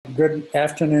Good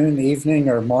afternoon, evening,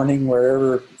 or morning,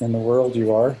 wherever in the world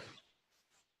you are.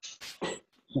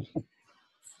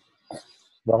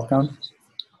 Welcome.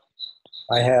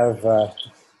 I have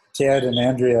Ted and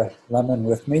Andrea Lemon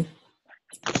with me.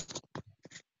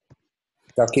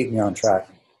 They'll keep me on track.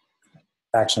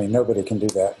 Actually, nobody can do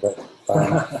that, but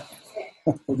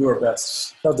we'll do our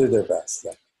best. They'll do their best.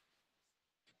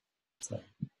 Yeah.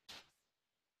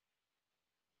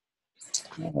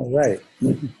 All right.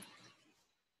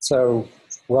 So,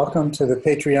 welcome to the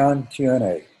Patreon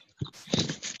Q&A.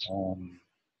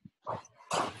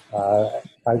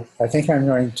 I think I'm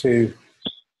going to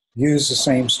use the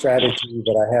same strategy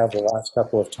that I have the last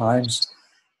couple of times.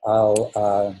 I'll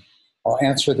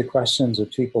answer the questions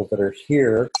of people that are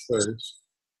here first,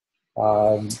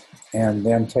 and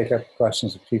then take up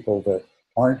questions of people that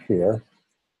aren't here.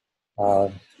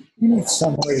 You need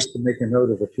some ways to make a note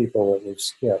of the people that we've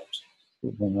skipped,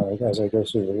 as I go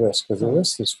through the list, because the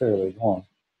list is fairly long.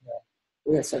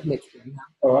 Yes, I've mixed them now.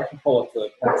 Oh, I can pull up the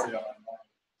Patreon.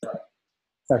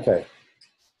 Okay.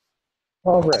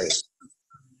 All right.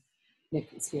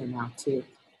 Nick is here now, too.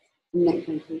 Nick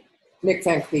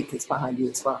Van Cleek is behind you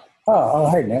as well. Oh,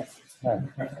 hi, Nick.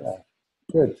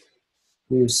 Good.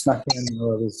 You snuck in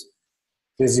while I was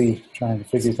busy trying to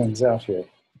figure things out here.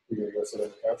 You're going to go sit on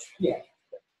the couch? Yeah.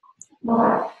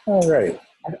 All right.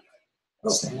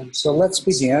 So let's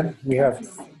begin. We have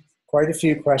quite a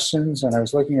few questions, and I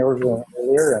was looking over them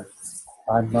earlier, and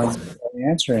I'm going to be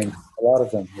answering a lot of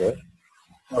them here.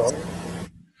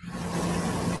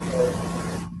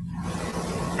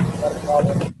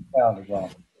 Found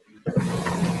again.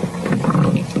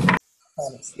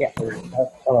 Yeah.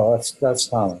 Oh, that's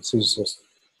Thomas. He's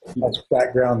that's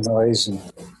background noise and.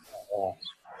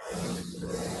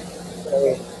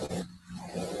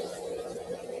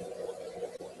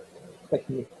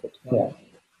 Yeah.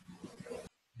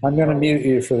 I'm going to mute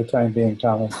you for the time being,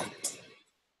 Thomas.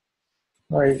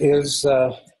 All right, is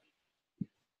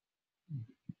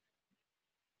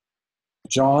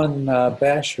John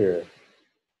Bash here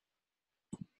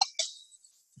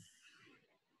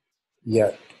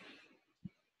yet?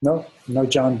 No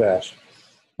John Bash.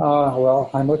 Well,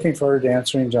 I'm looking forward to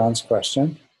answering John's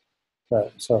question,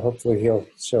 so hopefully he'll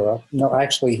show up. No,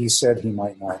 actually, he said he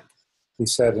might not. He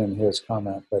said in his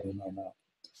comment that he might not.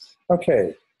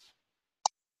 Okay.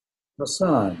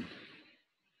 Hassan.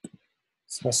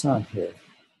 Is Hassan here?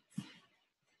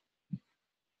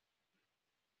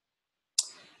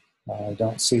 I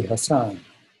don't see Hassan.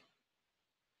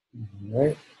 All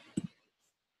right.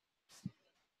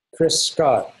 Chris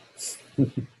Scott.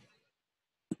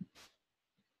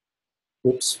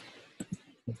 Oops.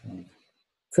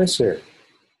 Chris here.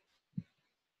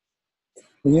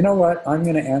 Well, you know what? I'm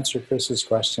going to answer Chris's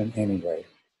question anyway,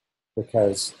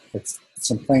 because it's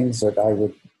some things that I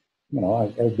would,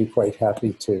 I'd be quite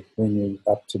happy to bring you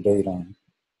up to date on.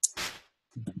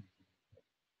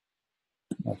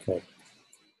 Okay.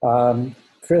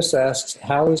 Chris asks,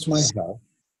 how is my health?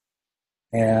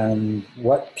 And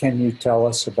what can you tell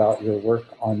us about your work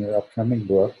on your upcoming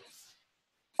book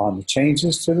on the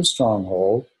changes to the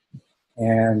stronghold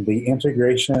and the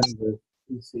integration with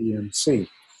TCMC?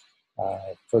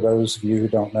 For those of you who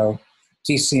don't know,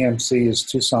 TCMC is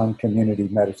Tucson Community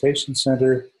Meditation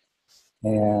Center,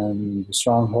 and the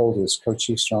Stronghold is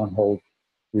Cochise Stronghold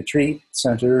Retreat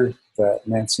Center that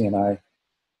Nancy and I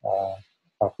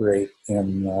operate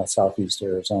in southeast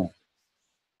Arizona.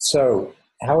 So,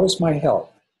 how is my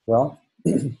health? Well,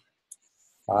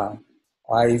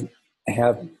 I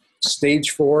have stage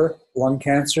 4 lung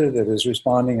cancer that is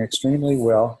responding extremely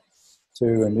well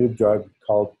to a new drug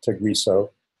called Tagrisso.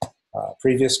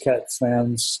 Previous CAT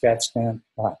scans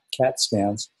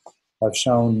have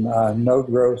shown no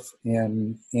growth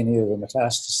in any of the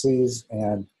metastases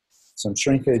and some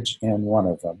shrinkage in one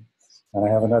of them. And I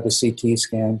have another CT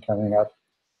scan coming up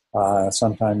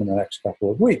sometime in the next couple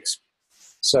of weeks.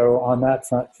 So on that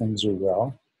front, things are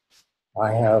well.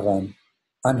 I have an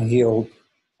unhealed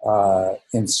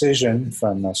incision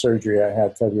from a surgery I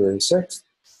had February 6th.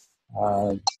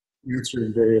 Cancer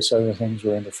and various other things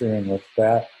were interfering with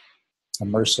that, a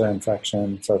MRSA infection,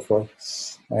 and so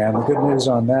forth. And the good news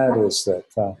on that is that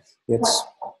it's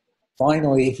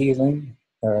finally healing.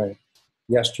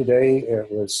 Yesterday,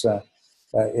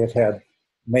 it had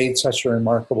made such a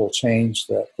remarkable change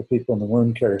that the people in the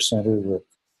wound care center were,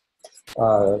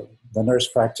 the nurse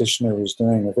practitioner was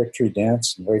doing a victory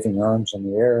dance and waving arms in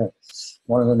the air.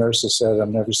 One of the nurses said, I've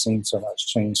never seen so much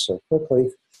change so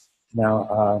quickly.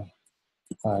 Now,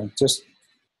 just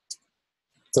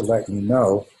to let you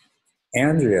know,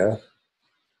 Andrea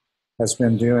has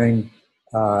been doing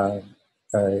a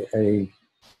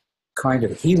kind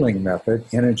of healing method,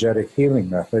 energetic healing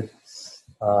method,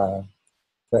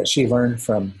 that she learned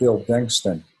from Bill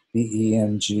Bengston,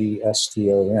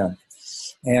 Bengston.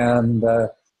 And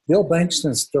Bill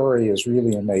Bengston's story is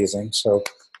really amazing. So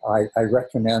I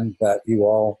recommend that you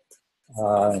all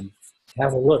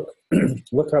have a look.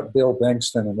 Look up Bill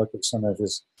Bengston and look at some of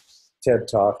his TED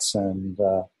Talks and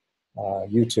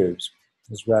YouTubes.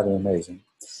 It's rather amazing.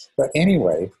 But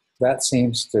anyway, that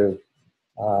seems to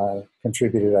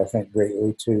contributed, I think,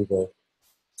 greatly to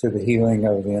the healing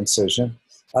of the incision.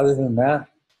 Other than that,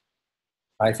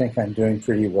 I think I'm doing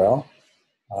pretty well.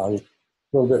 A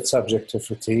little bit subject to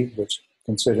fatigue, which,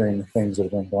 considering the things that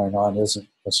have been going on, isn't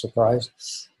a surprise,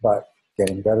 but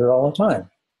getting better all the time.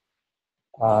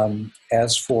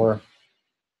 As for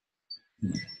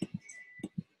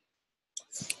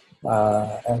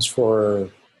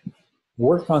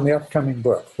work on the upcoming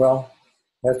book, well,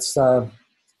 that's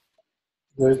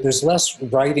there's less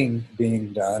writing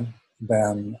being done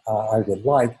than I would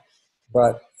like,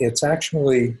 but it's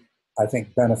actually, I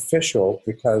think, beneficial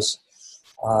because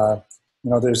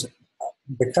there's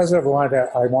because of what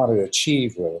I want to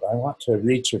achieve with it. I want to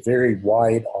reach a very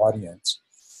wide audience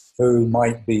who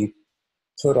might be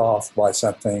put off by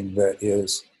something that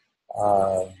is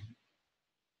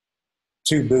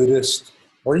too Buddhist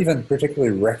or even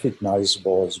particularly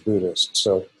recognizable as Buddhist.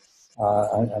 So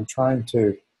I'm trying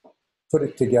to put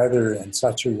it together in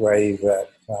such a way that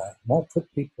won't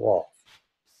put people off.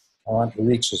 I want to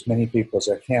reach as many people as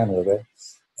I can with it.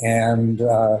 And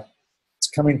it's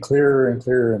coming clearer and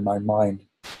clearer in my mind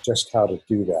just how to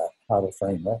do that, how to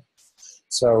frame it.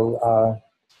 So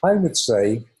I would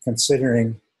say,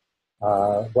 considering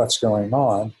what's going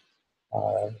on,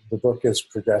 the book is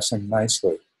progressing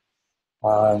nicely.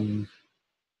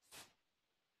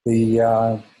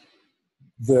 The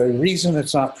reason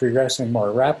it's not progressing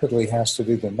more rapidly has to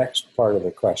do with the next part of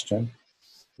the question.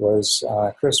 Was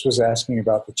Chris was asking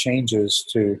about the changes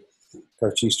to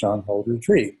Kochi Stronghold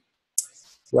Retreat.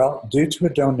 Well, due to a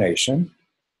donation,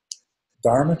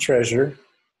 Dharma Treasure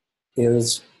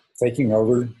is taking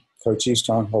over Kochi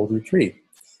Stronghold Retreat.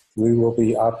 We will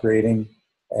be operating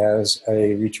as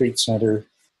a retreat center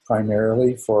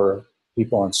primarily for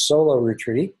people on solo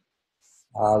retreat.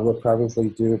 We'll probably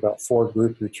do about 4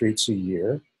 group retreats a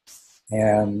year.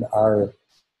 And our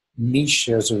niche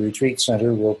as a retreat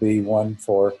center will be one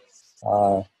for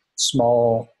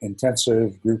small,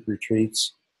 intensive group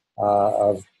retreats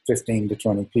of 15 to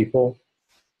 20 people.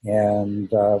 And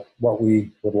what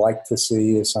we would like to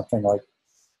see is something like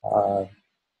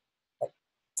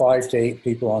 5 to 8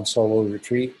 people on solo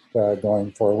retreat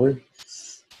going forward.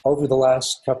 Over the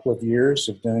last couple of years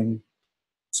of doing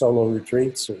solo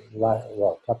retreats,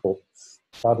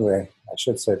 probably I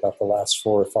should say about the last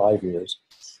 4 or 5 years,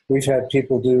 we've had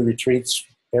people do retreats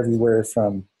everywhere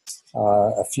from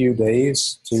a few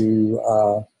days to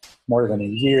more than a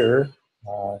year.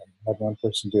 Had one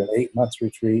person do an 8-month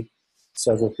retreat.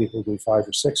 Several people do 5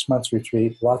 or 6 months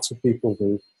retreat. Lots of people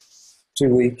do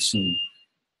 2 weeks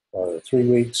or 3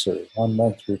 weeks or 1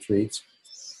 month retreats.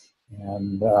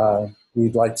 And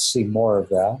we'd like to see more of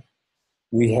that.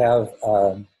 We have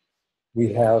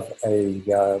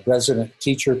a resident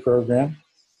teacher program.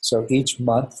 So each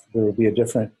month there will be a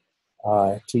different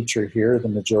teacher here. The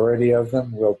majority of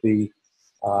them will be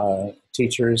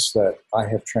teachers that I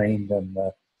have trained in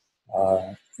the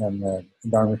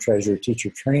Dharma Treasure teacher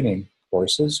training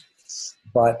courses.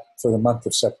 But for the month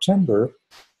of September,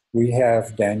 we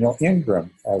have Daniel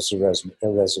Ingram as a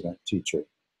resident teacher.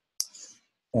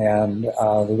 And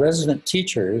the resident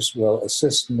teachers will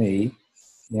assist me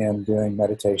in doing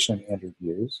meditation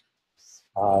interviews.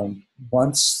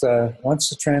 Once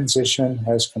the transition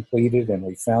has completed and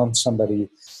we found somebody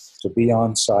to be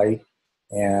on site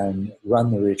and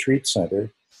run the retreat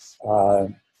center,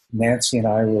 Nancy and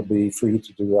I will be free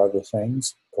to do other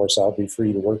things. Of course, I'll be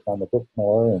free to work on the book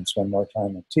more and spend more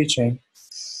time in teaching.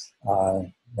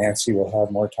 Nancy will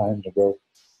have more time to go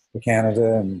to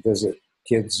Canada and visit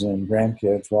kids and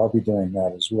grandkids. Well, I'll be doing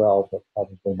that as well, but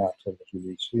probably not till the 2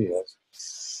 weeks she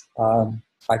is.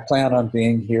 I plan on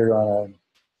being here on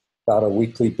about a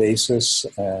weekly basis,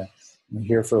 and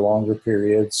here for longer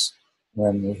periods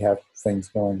when we have things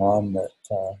going on that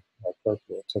are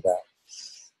appropriate to that.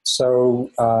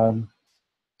 So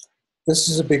this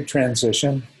is a big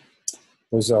transition.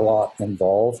 There's a lot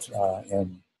involved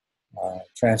in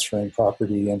transferring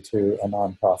property into a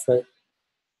nonprofit.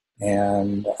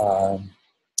 And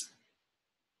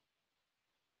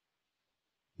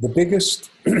the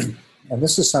biggest, and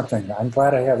this is something, I'm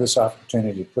glad I have this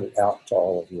opportunity to put it out to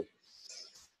all of you.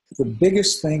 The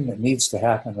biggest thing that needs to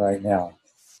happen right now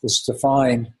is to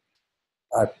find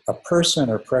a person,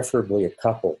 or preferably a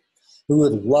couple, who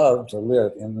would love to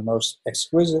live in the most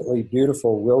exquisitely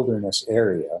beautiful wilderness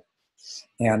area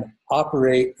and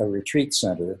operate a retreat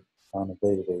center on a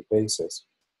day-to-day basis.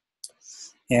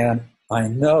 And I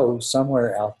know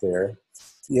somewhere out there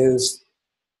is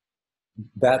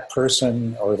that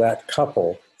person or that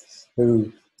couple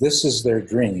who this is their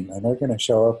dream, and they're going to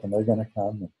show up and they're going to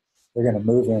come and they're going to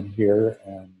move in here,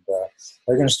 and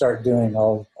they're going to start doing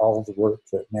all the work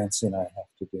that Nancy and I have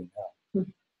to do now.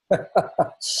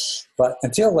 But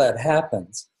until that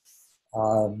happens,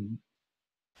 and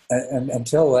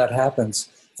until that happens,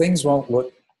 things won't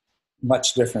look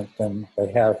much different than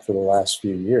they have for the last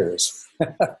few years.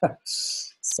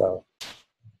 So,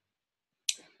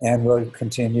 and we'll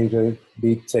continue to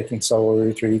be taking solo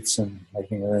retreats and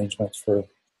making arrangements for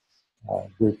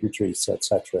group retreats,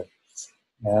 etc.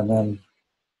 And then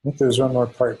I think there's one more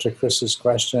part to Chris's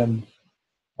question.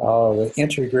 The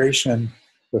integration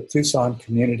with Tucson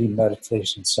Community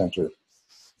Meditation Center.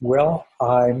 Well,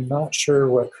 I'm not sure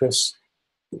what Chris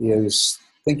is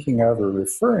thinking of or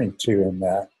referring to in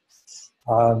that.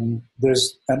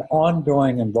 There's an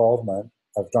ongoing involvement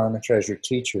of Dharma Treasure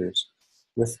teachers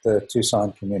with the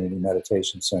Tucson Community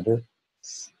Meditation Center,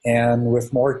 and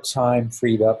with more time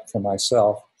freed up for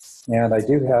myself. And I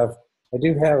do have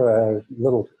a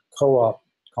little co-op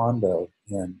condo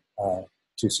in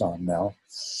Tucson now.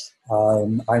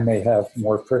 I may have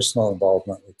more personal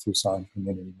involvement with Tucson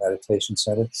Community Meditation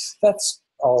Center. That's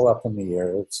all up in the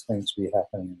air. It's things to be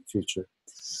happening in the future.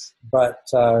 But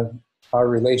our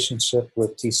relationship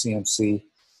with TCMC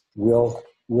will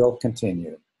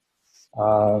continue.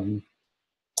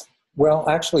 Well,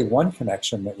 actually, one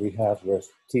connection that we have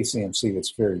with TCMC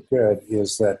that's very good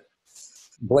is that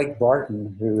Blake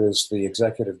Barton, who is the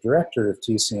executive director of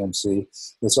TCMC,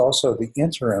 is also the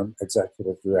interim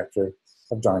executive director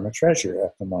of Dharma Treasure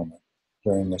at the moment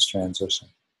during this transition.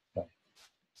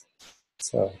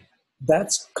 So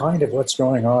that's kind of what's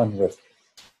going on with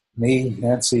me,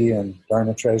 Nancy, and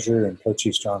Dharma Treasure and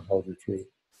Kochi Stronghold Retreat.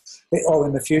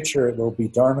 In the future, it will be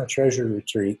Dharma Treasure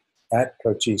Retreat at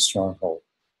Kochi Stronghold.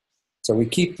 So we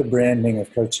keep the branding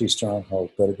of Kochi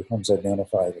Stronghold, but it becomes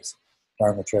identified as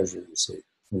Dharma Treasure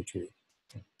Retreat.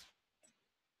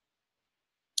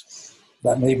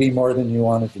 That may be more than you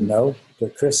wanted to know,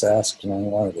 but Chris asked and I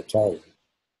wanted to tell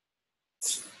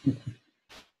you.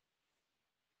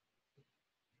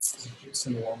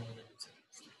 Jason Wong.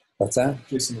 What's that?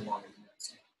 Jason Wong.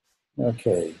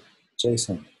 Okay,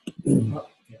 Jason. Oh,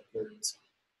 yeah, there it is.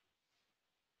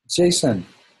 Jason,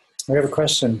 we have a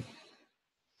question.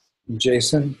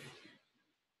 Jason,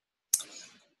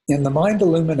 in The Mind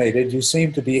Illuminated, you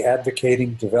seem to be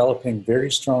advocating developing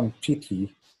very strong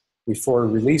piti before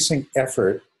releasing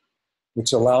effort,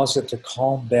 which allows it to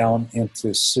calm down into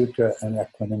sukha and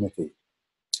equanimity.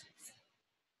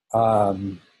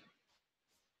 I'm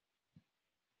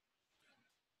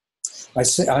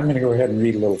going to go ahead and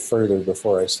read a little further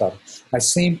before I stop. I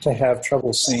seem to have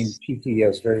trouble seeing piti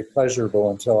as very pleasurable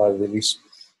until I release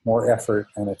more effort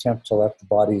and attempt to let the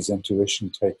body's intuition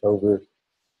take over,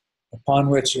 upon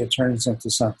which it turns into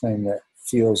something that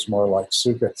feels more like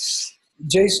sukha.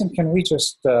 Jason, can we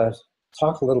just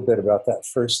talk a little bit about that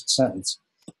first sentence?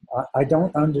 I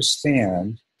don't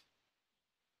understand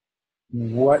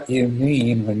what you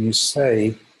mean when you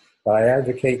say that I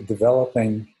advocate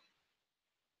developing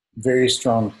very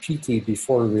strong piti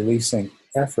before releasing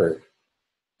effort.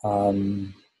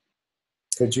 Could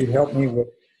you help me with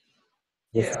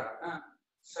Yeah,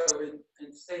 so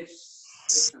in stage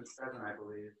 6 and 7, I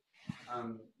believe,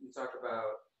 you talk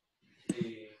about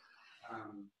the, I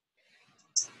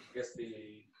guess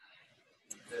the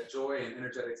joy and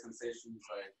energetic sensations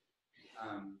like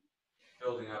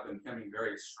building up and becoming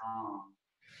very strong,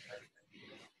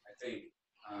 I think,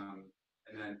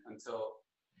 and then until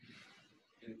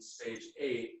in stage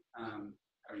 8,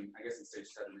 I guess in stage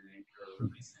 7 and 8, you're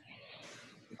releasing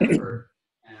effort,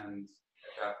 and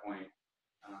at that point,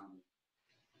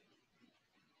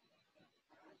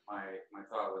 my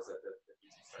thought was that the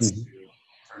starts to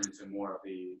turn into more of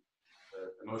the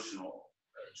emotional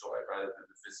joy rather than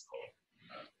the physical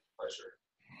pleasure.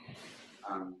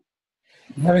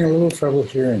 I'm having a little trouble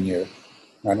hearing you.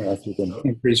 I don't know if you can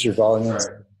increase your volume.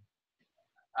 Sorry.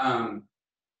 Can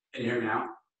you hear me now?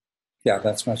 Yeah,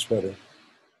 that's much better.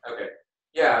 Okay.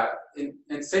 Yeah,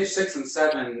 in stage 6 and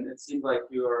 7, it seemed like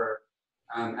you were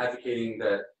advocating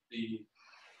that the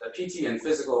PT and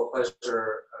physical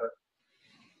pleasure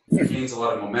gains a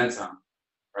lot of momentum,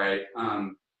 right?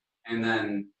 And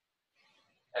then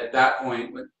at that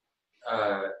point,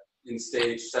 in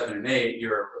stage 7 and 8,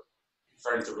 you're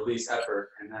starting to release effort,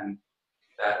 and then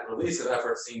that release of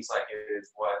effort seems like it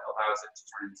is what allows it to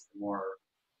turn into the more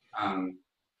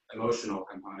emotional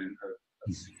component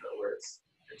of sukha, where it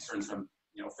turns from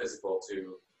physical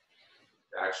to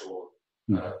the actual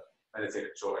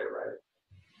meditative joy, right?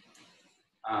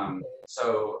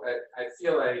 So I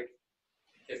feel like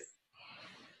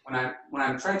when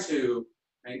I'm trying to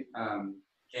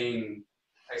gain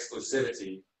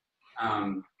exclusivity,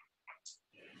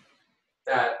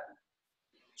 that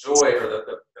joy or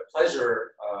the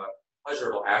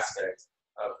pleasurable aspect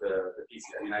of the PT.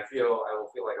 I mean, I will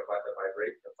feel like the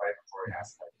vibratory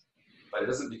aspect, but it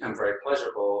doesn't become very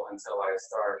pleasurable until I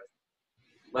start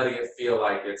letting it feel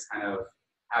like it's kind of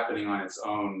happening on its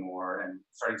own more and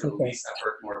starting to release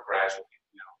effort more gradually.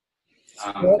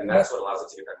 And that's what allows it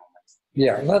to get that momentum.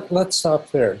 Yeah, let's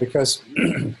stop there, because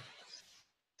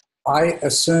I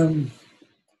assume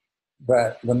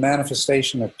that the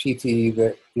manifestation of PT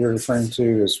that you're referring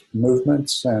to is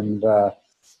movements and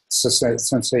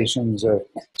sensations of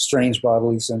strange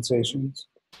bodily sensations.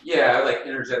 Yeah, like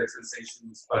energetic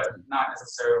sensations, but not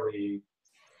necessarily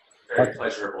very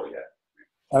pleasurable yet.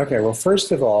 Okay, well,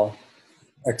 first of all,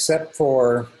 except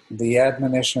for the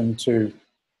admonition to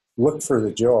look for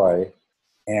the joy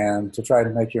and to try to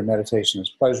make your meditation as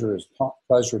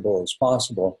pleasurable as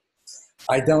possible,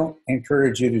 I don't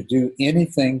encourage you to do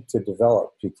anything to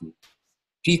develop PT.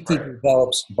 PT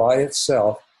develops by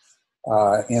itself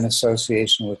in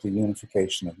association with the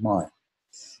unification of mind.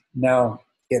 Now,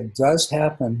 it does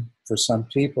happen for some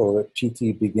people that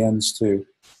PT begins to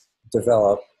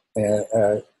develop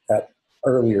at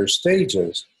earlier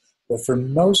stages, but for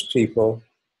most people,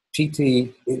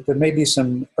 PT, there may be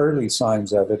some early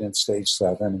signs of it in stage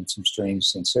 7 and some strange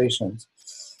sensations,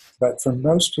 but for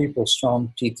most people,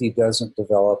 strong PT doesn't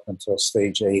develop until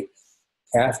stage 8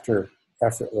 after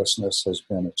effortlessness has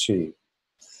been achieved.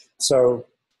 So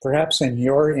perhaps in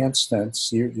your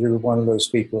instance, you're one of those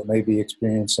people that may be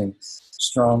experiencing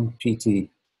strong PT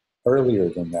earlier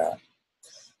than that.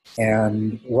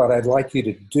 And what I'd like you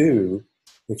to do,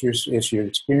 if you're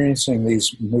experiencing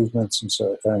these movements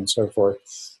and so forth,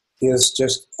 is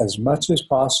just as much as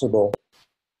possible,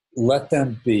 let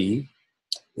them be.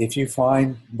 If you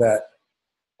find that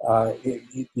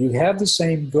you have the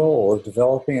same goal of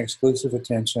developing exclusive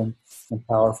attention and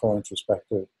powerful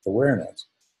introspective awareness,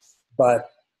 but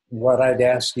what I'd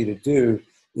ask you to do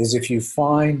is, if you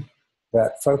find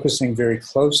that focusing very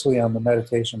closely on the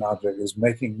meditation object is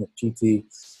making the PT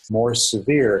more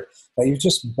severe, that you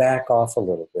just back off a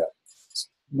little bit.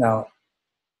 Now,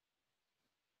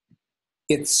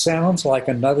 it sounds like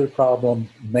another problem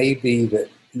may be that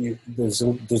there's a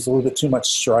little bit too much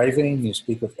striving. You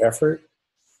speak of effort,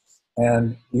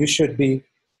 and you should be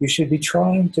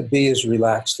trying to be as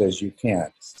relaxed as you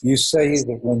can. You say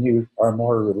that when you are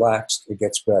more relaxed, it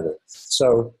gets better.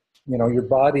 So, your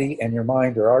body and your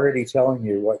mind are already telling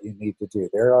you what you need to do.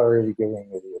 They're already giving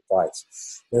you the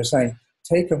advice. They're saying,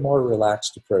 take a more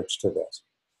relaxed approach to this.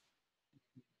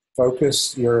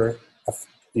 Focus your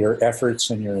efforts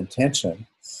and your intention.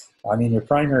 I mean, your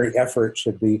primary effort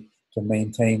should be to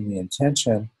maintain the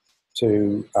intention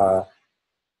to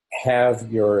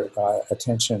have your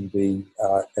attention be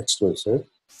exclusive,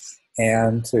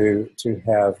 and to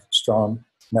have strong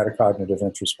metacognitive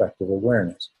introspective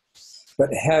awareness.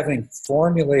 But having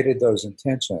formulated those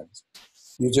intentions,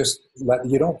 you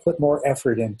don't put more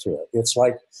effort into it. It's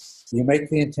like you make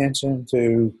the intention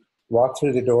to walk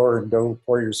through the door and go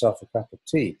pour yourself a cup of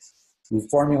tea. You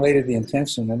formulated the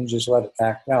intention, then you just let it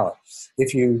act out.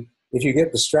 If you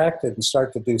get distracted and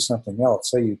start to do something else,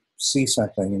 say you see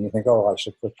something and you think, oh, I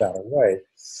should put that away,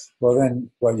 well, then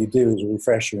what you do is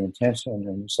refresh your intention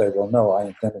and you say, well, no, I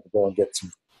intended to go and get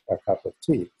a cup of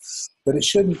tea. But there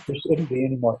shouldn't be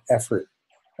any more effort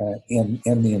in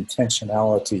the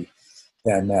intentionality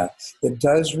than that. It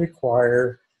does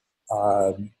require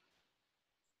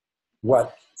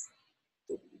what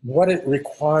it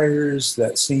requires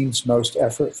that seems most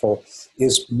effortful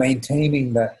is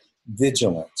maintaining that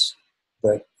vigilance,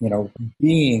 that,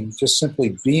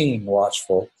 simply being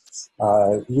watchful.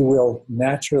 You will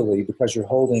naturally, because you're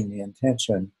holding the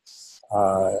intention,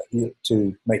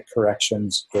 to make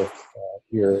corrections if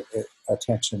your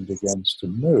attention begins to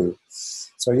move.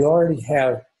 So you already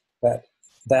have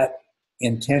that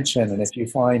intention, and if you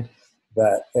find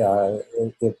that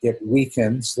it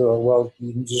weakens, well,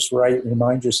 you can just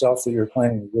remind yourself that you're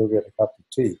planning to go get a cup of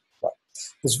tea. But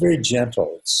it's very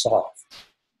gentle, it's soft,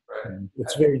 and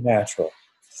it's very natural.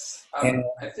 And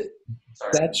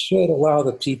that should allow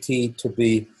the PT to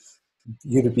be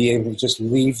able to just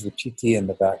leave the PT in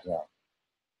the background.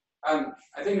 I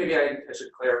think maybe I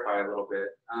should clarify a little bit.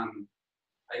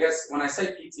 I guess when I say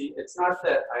PT, it's not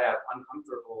that I have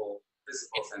uncomfortable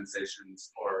physical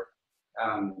sensations, or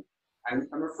I'm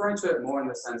referring to it more in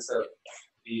the sense of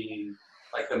the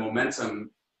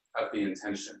momentum of the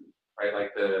intention, right?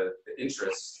 Like the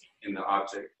interest in the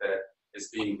object that is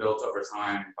being built over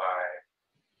time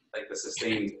by like the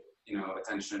sustained,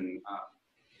 attention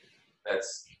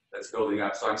that's building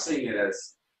up. So I'm seeing it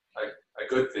as a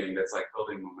good thing that's like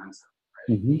building momentum,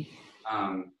 right?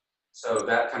 Mm-hmm. So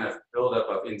that kind of buildup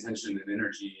of intention and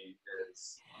energy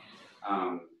is,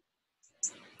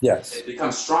 Yes. it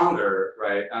becomes stronger,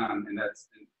 right? And that's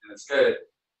good,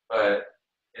 but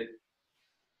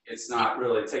it's not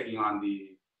really taking on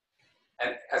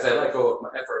and as I let go of my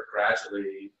effort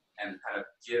gradually and kind of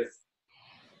give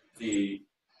the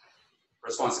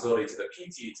responsibility to the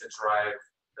PT to drive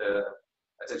the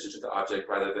attention to the object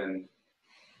rather than,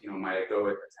 my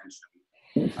egoic attention,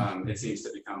 it seems to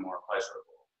become more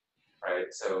pleasurable,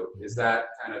 right? So is that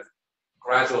kind of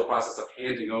gradual process of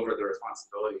handing over the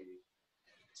responsibility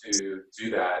to do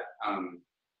that,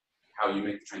 how you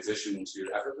make the transition to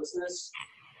effortlessness?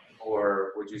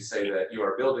 Or would you say that you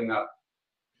are building up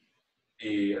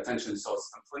the attention so it's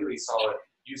completely solid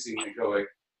using egoic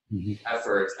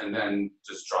effort and then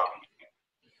just dropping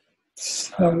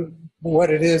it?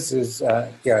 What it is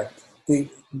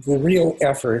the real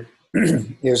effort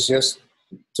is just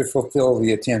to fulfill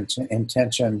the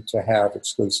intention to have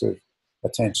exclusive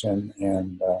attention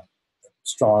and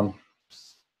strong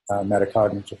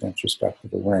metacognitive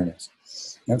introspective awareness.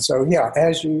 And so,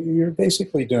 as you're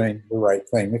basically doing the right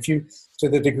thing. If you, to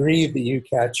the degree that you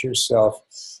catch yourself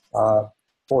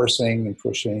forcing and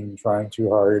pushing, trying too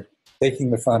hard,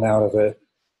 taking the fun out of it,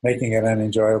 making it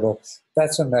unenjoyable,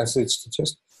 that's a message to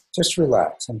just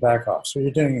relax and back off. So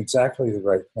you're doing exactly the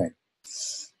right thing.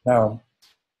 Now,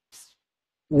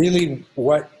 really,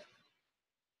 what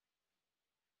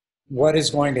is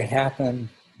going to happen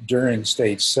during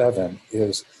stage 7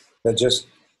 is that just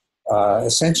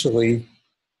essentially,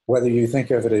 whether you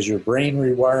think of it as your brain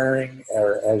rewiring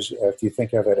or if you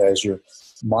think of it as your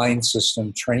mind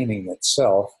system training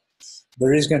itself,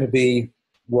 there is going to be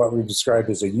what we describe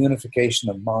as a unification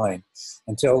of mind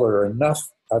until there are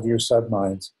enough of your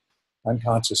subminds,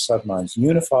 unconscious subminds,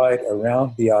 unified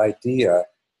around the idea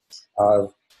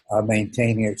of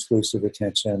maintaining exclusive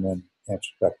attention and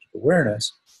introspective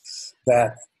awareness,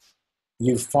 that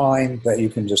you find that you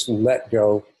can just let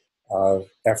go of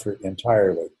effort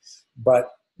entirely.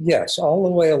 But yes, all the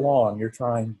way along, you're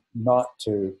trying not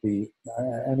to be,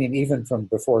 even from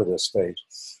before this stage,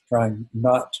 trying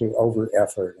not to over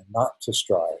effort and not to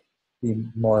strive, be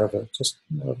more of a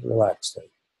relaxed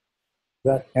state.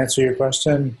 Does that answer your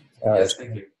question? Yes,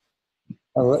 thank you.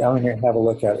 I'm going to have a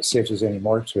look at it, see if there's any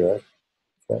more to it.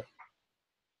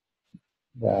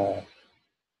 But,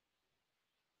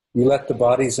 you let the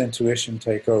body's intuition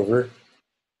take over.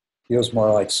 Feels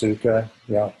more like sukha.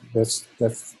 Yeah, that's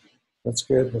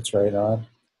good. That's right on.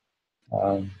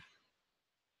 I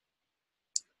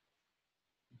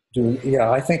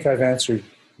think I've answered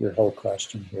your whole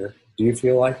question here. Do you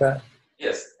feel like that?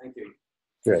 Yes, thank you.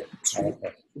 Good.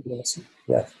 Yes.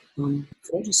 Yes. Could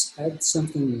I just add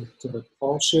something that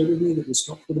Paul shared with me that was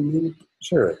helpful to me?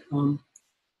 Sure.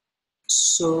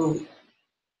 So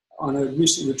on a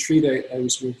recent retreat, I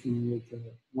was working with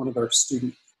one of our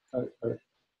student, our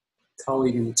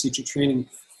colleague in the teacher training,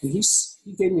 and he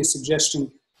gave me a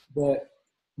suggestion that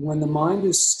when the mind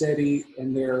is steady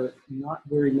and there are not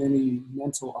very many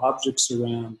mental objects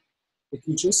around, if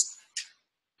you just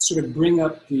sort of bring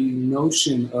up the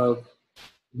notion of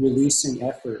releasing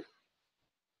effort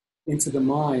into the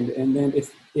mind, and then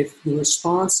if the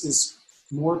response is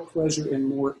more pleasure and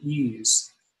more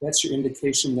ease, that's your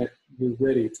indication that you're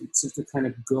ready to kind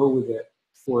of go with it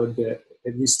for a bit,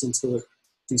 at least until it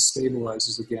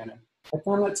destabilizes again. And I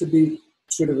found that to be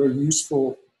sort of a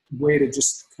useful way to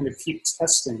just kind of keep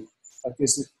testing. Like,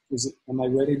 is it? Am I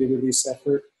ready to release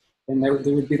effort? And there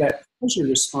would be that pleasure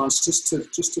response just to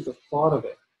the thought of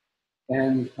it.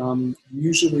 And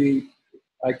usually,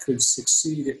 I could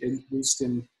succeed at least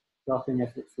in dropping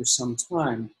effort for some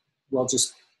time, while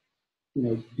just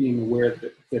being aware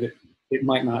that it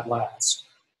might not last.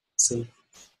 So.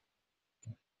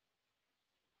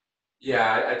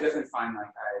 Yeah, I definitely find like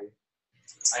I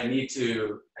tend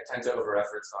to over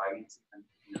effort, so I need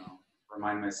to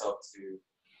remind myself to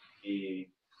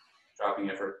be dropping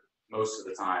effort most of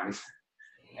the time,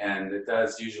 and it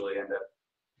does usually end up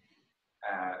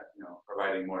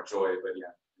providing more joy. But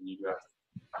yeah, you do have to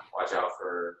watch out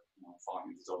for falling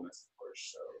into dullness, of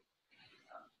course. So.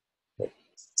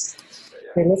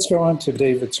 Okay, let's go on to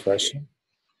David's question.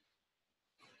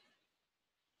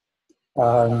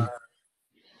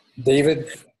 David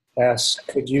asks,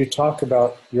 could you talk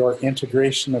about your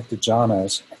integration of the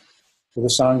jhanas to the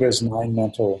Sangha's 9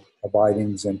 mental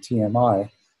abidings and TMI?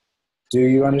 Do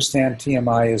you understand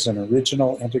TMI as an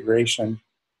original integration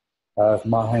of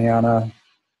Mahayana,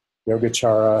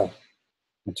 Yogacara,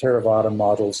 and Theravada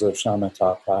models of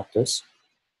shamatha practice,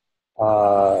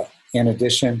 in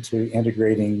addition to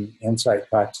integrating insight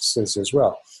practices as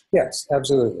well? Yes,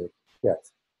 absolutely.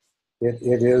 Yes,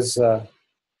 it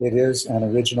is an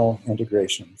original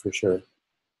integration for sure.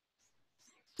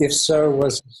 If so,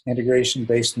 was this integration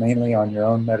based mainly on your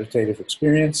own meditative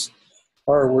experience,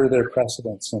 or were there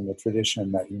precedents in the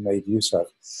tradition that you made use of?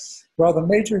 Well, the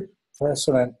major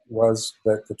precedent was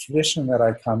that the tradition that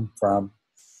I come from,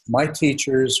 my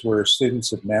teachers were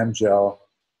students of Namgyal.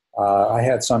 I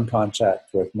had some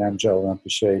contact with Namgyal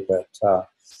Rinpoche, but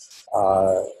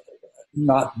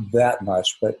not that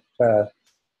much, but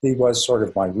he was sort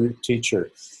of my root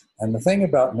teacher. And the thing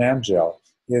about Namgyal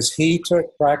is he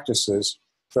took practices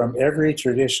from every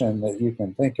tradition that you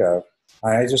can think of.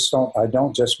 I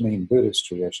don't just mean Buddhist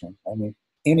tradition. I mean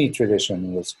any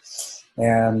tradition was,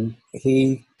 and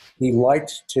he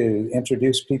liked to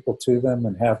introduce people to them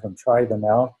and have them try them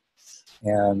out.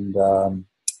 And the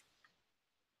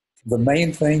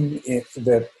main thing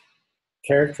that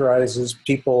characterizes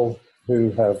people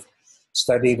who have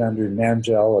studied under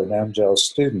Namgyal or Namgyal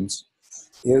students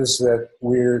is that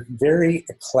we're very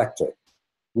eclectic.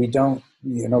 We don't,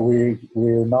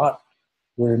 we're not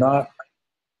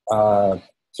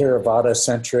Theravada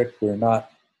centric. We're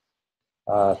not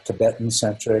Tibetan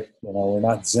centric. We're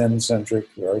not Zen centric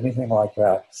or anything like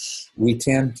that. We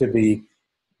tend to be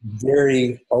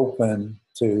very open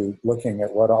to looking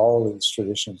at what all of these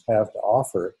traditions have to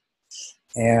offer,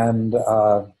 and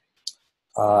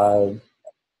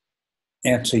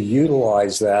to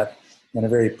utilize that in a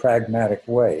very pragmatic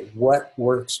way. What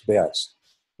works best?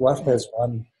 What has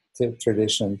one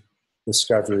tradition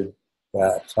discovered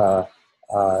that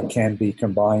can be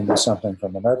combined with something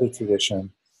from another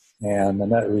tradition, and the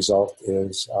net result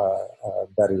is a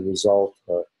better result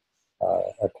or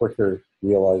a quicker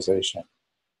realization.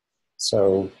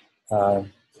 So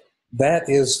that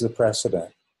is the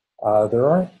precedent.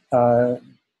 The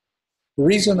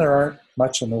reason there aren't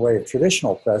much in the way of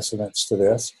traditional precedents to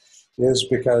this is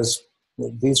because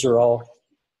these are all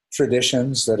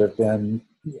traditions that have been,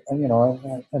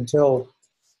 until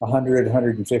 100,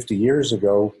 150 years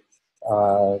ago,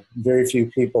 very few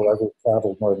people ever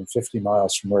traveled more than 50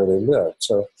 miles from where they lived.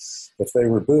 So if they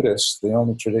were Buddhists, the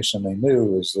only tradition they knew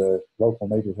was the local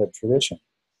neighborhood tradition.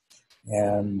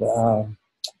 And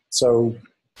so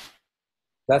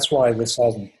that's why there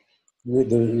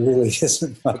really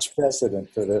isn't much precedent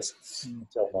for this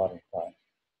until modern time.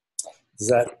 Does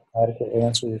that adequately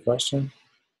answer your question?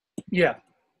 Yeah.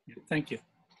 Thank you.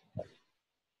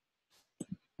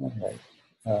 All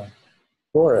right.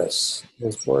 Boris.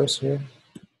 Is Boris here?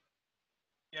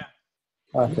 Yeah.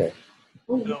 Okay.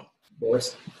 No.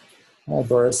 Boris. Hi,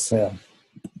 Boris. Yeah.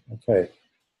 Okay.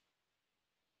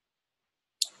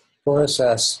 Boris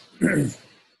asks,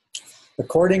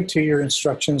 according to your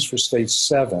instructions for stage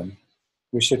 7,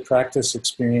 we should practice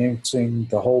experiencing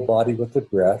the whole body with the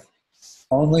breath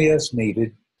only as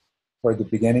needed for the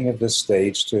beginning of this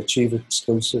stage to achieve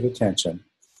exclusive attention,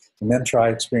 and then try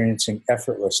experiencing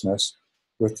effortlessness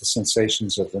with the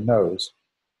sensations of the nose.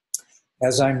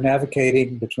 As I'm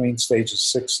navigating between stages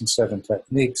 6 and 7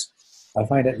 techniques, I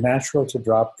find it natural to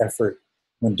drop effort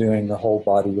when doing the whole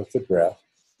body with the breath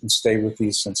and stay with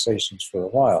these sensations for a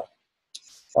while.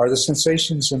 Are the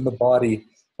sensations in the body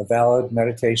a valid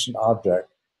meditation object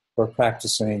for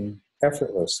practicing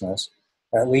effortlessness,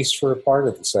 at least for a part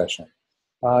of the session?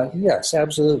 Yes,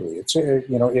 absolutely. It's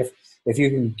if you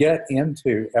can get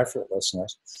into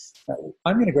effortlessness.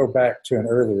 I'm going to go back to an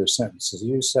earlier sentence. As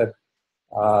you said,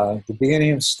 the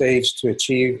beginning of stage to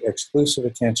achieve exclusive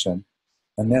attention,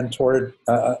 and then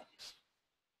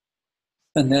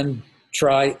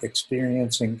try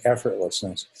experiencing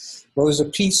effortlessness. Well, there's a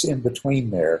piece in between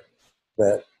there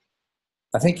that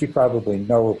I think you probably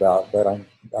know about, but I'm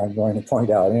going to point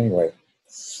out anyway.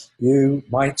 You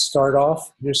might start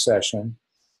off your session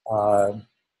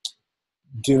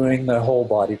doing the whole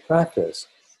body practice,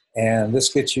 and this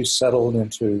gets you settled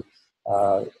into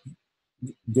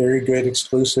very good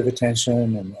exclusive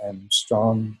attention and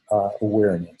strong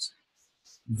awareness.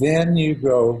 Then you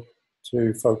go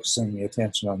to focusing the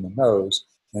attention on the nose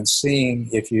and seeing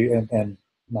if you, and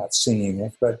not seeing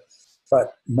it, but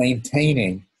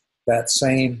maintaining that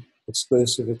same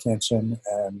exclusive attention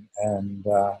and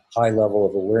high level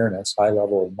of awareness, high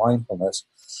level of mindfulness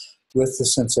with the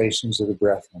sensations of the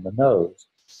breath on the nose.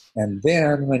 And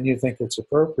then when you think it's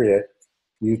appropriate,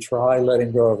 you try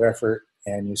letting go of effort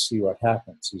and you see what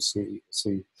happens. You see.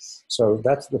 So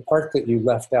that's the part that you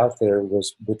left out there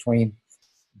was between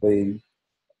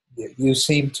you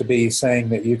seem to be saying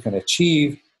that you can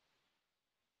achieve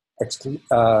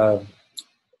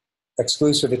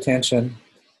exclusive attention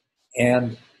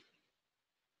and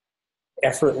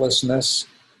effortlessness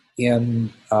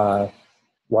in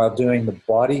while doing the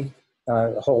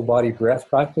whole body breath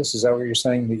practice. Is that what you're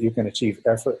saying, that you can achieve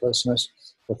effortlessness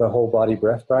with a whole body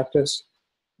breath practice?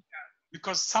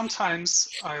 Because sometimes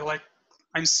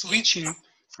I'm switching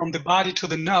from the body to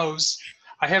the nose.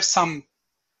 I have some,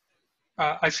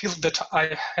 I feel that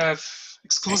I have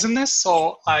exclusiveness,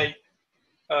 so I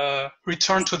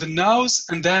return to the nose,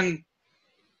 and then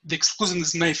the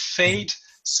exclusiveness may fade,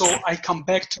 so I come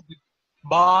back to the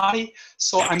body.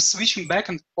 So I'm switching back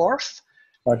and forth.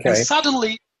 Okay. And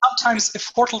suddenly, sometimes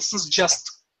effortlessness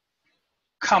just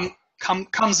comes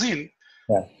in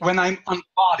when I'm on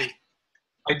body.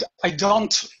 I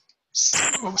don't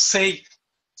say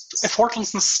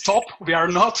effortlessness stop. We are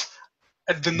not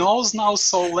at the nose now,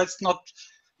 so let's not.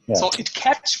 Yeah. So it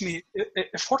catches me.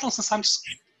 Effortlessness sometimes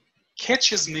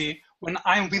catches me when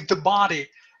I'm with the body,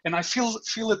 and I feel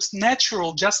it's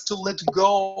natural just to let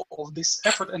go of this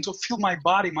effort and to feel my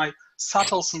body, my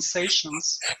subtle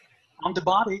sensations on the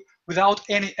body without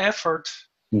any effort,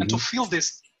 and to feel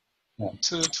this,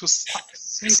 to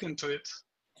sink into it.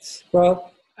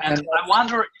 Well. And I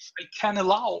wonder if I can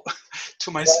allow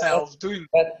to myself doing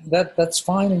that's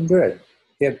fine and good.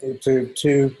 If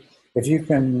you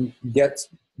can get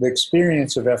the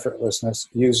experience of effortlessness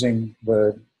using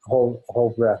the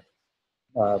whole breath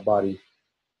body,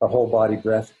 a whole body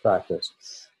breath practice.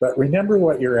 But remember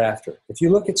what you're after. If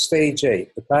you look at stage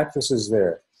 8, the practice is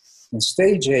there. In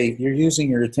stage 8, you're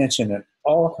using your attention in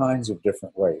all kinds of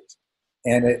different ways,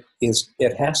 and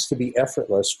it has to be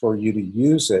effortless for you to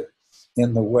use it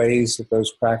in the ways that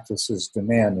those practices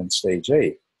demand in stage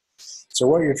 8. So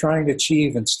what you're trying to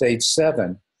achieve in stage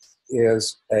 7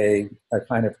 is a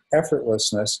kind of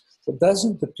effortlessness that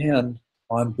doesn't depend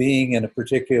on being in a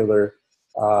particular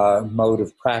mode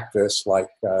of practice, like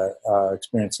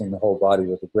experiencing the whole body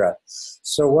with the breath.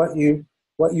 So what you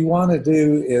want to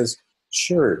do is,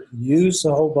 sure, use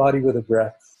the whole body with the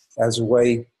breath as a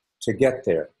way to get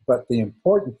there. But the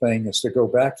important thing is to go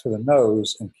back to the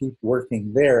nose and keep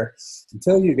working there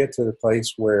until you get to the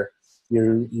place where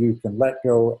you can let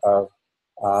go of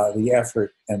the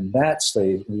effort, and that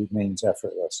stage remains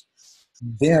effortless.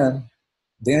 Then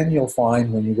you'll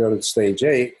find when you go to stage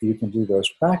 8, you can do those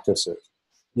practices.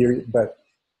 But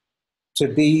to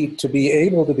be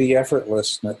able to be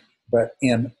effortless, but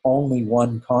in only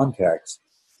one context,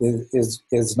 is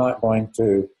not going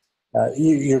to.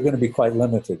 You're going to be quite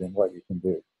limited in what you can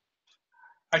do.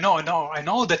 I know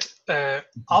that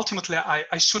ultimately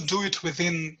I should do it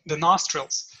within the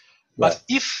nostrils. But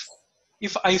if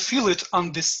I feel it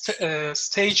on this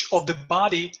stage of the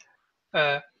body,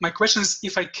 my question is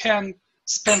if I can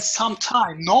spend some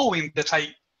time knowing that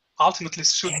I ultimately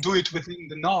should do it within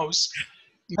the nose,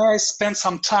 may I spend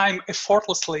some time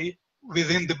effortlessly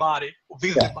within the body,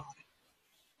 with the body?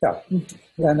 Yeah,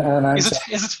 and is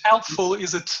it helpful?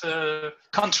 Is it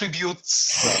contribute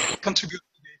to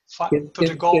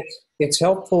the goal? It's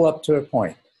helpful up to a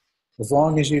point, as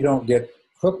long as you don't get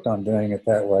hooked on doing it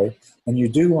that way. And you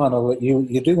do want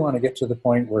to get to the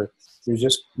point where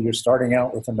you're starting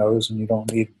out with the nose, and you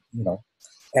don't need,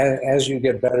 as you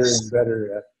get better and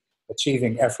better at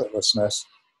achieving effortlessness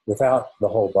without the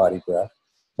whole body breath,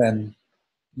 then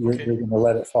you're going to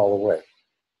let it fall away.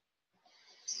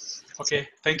 Okay,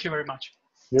 thank you very much.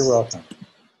 You're welcome.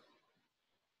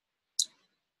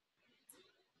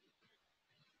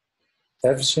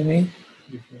 Evgeny?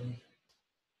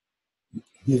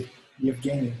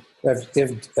 Evgeny?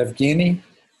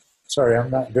 Sorry,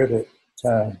 I'm not good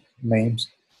at names.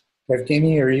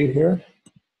 Evgeny, are you here?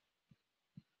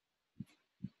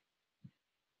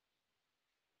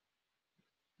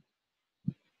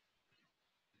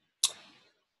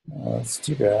 That's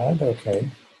too bad.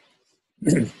 Okay.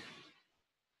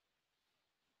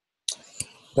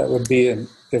 That would be a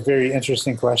very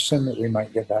interesting question that we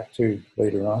might get back to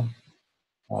later on.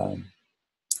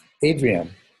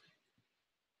 Adrian.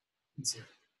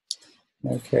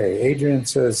 Okay, Adrian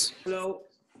says... Hello.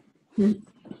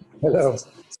 Hello.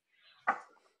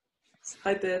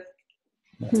 Hi there.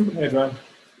 Hey, Adrian.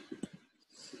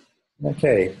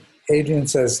 Okay, Adrian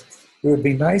says, it would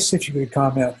be nice if you could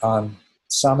comment on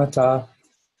samatha,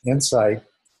 insight,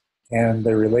 and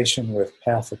their relation with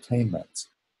path attainments.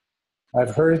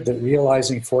 I've heard that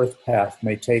realizing fourth path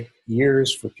may take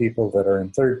years for people that are in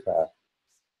third path,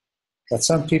 but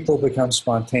some people become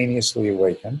spontaneously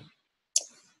awakened.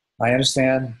 I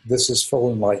understand this is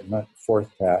full enlightenment, fourth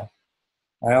path.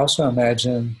 I also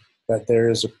imagine that there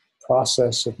is a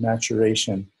process of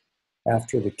maturation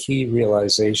after the key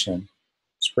realization,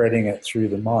 spreading it through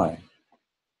the mind.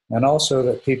 And also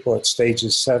that people at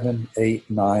stages 7, 8,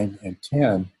 9, and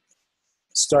 10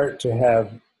 start to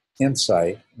have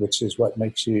insight, which is what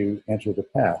makes you enter the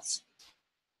paths.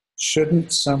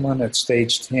 Shouldn't someone at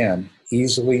stage 10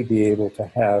 easily be able to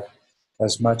have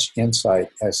as much insight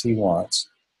as he wants,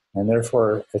 and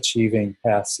therefore achieving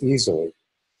paths easily?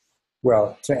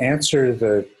 Well, to answer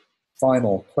the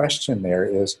final question there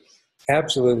is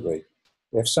absolutely.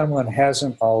 If someone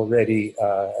hasn't already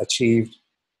achieved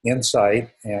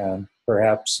insight and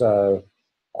perhaps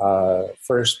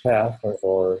first path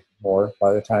or more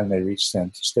by the time they reach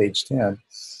stage 10,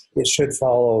 it should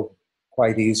follow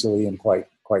quite easily and quite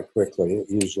quickly. It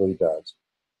usually does.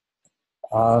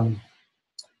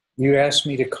 You asked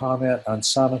me to comment on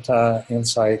samatha,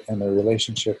 insight, and the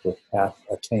relationship with path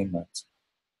attainment.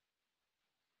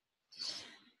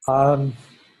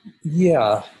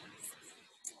 Yeah.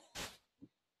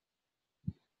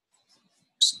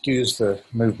 Excuse the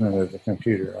movement of the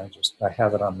computer. I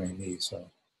have it on my knee, so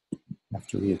I have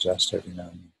to readjust every now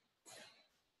and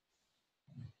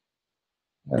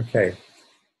then. Okay.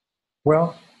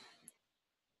 Well,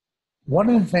 one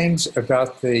of the things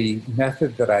about the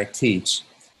method that I teach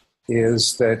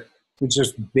is that we're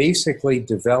just basically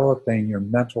developing your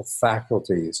mental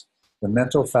faculties, the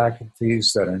mental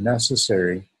faculties that are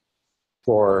necessary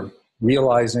for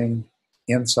realizing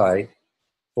insight,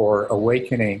 for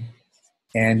awakening,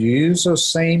 and you use those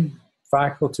same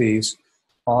faculties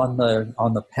on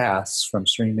the paths from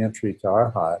stream entry to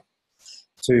arhat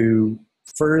to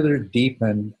further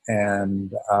deepen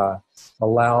and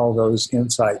allow those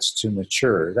insights to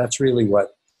mature. That's really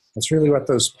what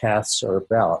those paths are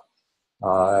about.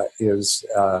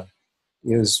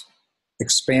 Is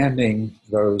expanding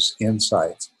those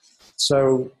insights.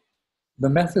 So the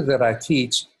method that I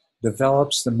teach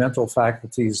develops the mental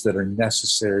faculties that are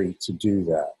necessary to do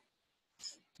that.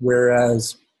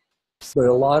 Whereas there are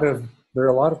a lot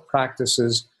of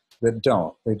practices that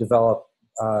don't. They develop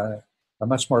a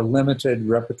much more limited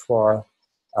repertoire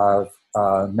of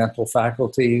mental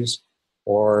faculties,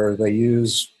 or they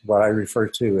use what I refer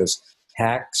to as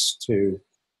hacks to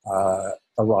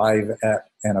arrive at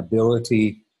an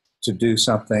ability to do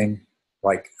something,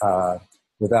 like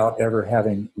without ever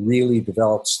having really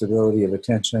developed stability of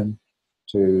attention,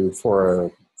 to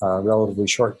for a relatively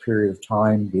short period of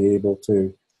time be able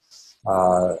to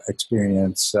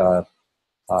experience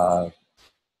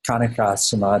kanika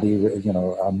samadhi,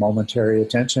 a momentary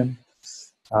attention.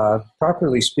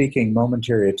 Properly speaking,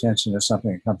 momentary attention is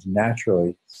something that comes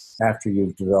naturally after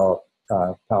you've developed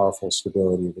powerful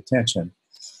stability of attention.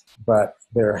 But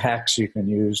there are hacks you can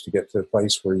use to get to a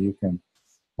place where you can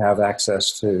have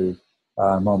access to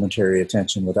momentary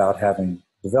attention without having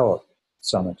developed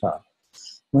samatha.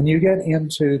 When you get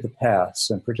into the paths,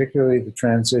 and particularly the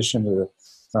transition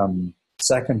from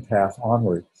second path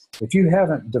onward, if you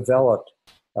haven't developed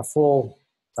a full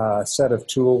set of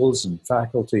tools and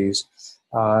faculties,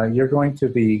 you're going to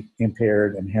be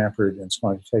impaired and hampered, and it's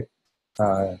going to take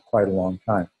quite a long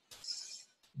time.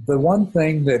 The one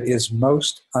thing that is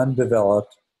most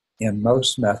undeveloped in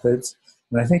most methods,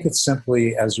 and I think it's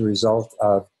simply as a result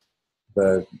of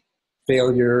the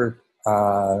failure,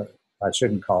 I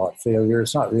shouldn't call it failure,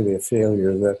 it's not really a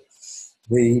failure,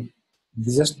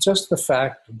 just the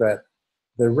fact that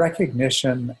the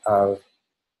recognition of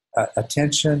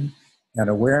attention and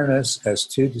awareness as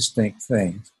two distinct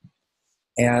things,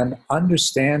 and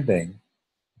understanding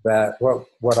that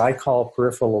what I call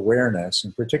peripheral awareness,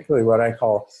 and particularly what I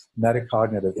call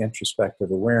metacognitive introspective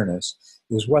awareness,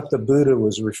 is what the Buddha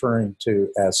was referring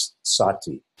to as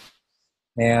sati.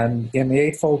 And in the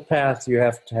Eightfold Path, you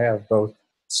have to have both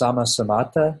sama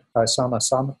samadhi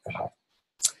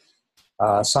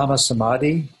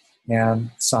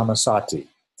and samasati.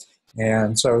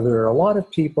 And so there are a lot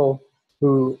of people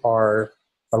who are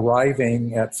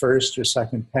arriving at first or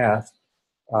second path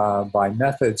by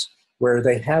methods where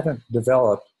they haven't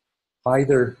developed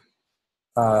either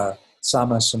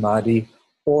sama samadhi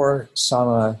or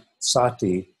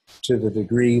samasati to the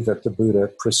degree that the Buddha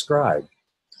prescribed.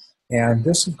 And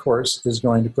this, of course, is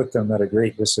going to put them at a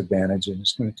great disadvantage, and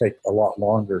it's going to take a lot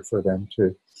longer for them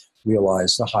to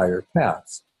realize the higher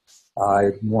paths.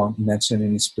 I won't mention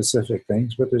any specific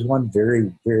things, but there's one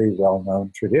very, very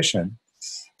well-known tradition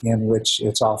in which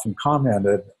it's often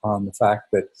commented on the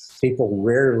fact that people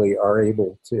rarely are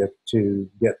able to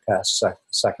get past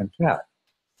second path.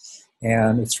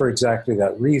 And it's for exactly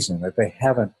that reason, that they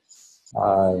haven't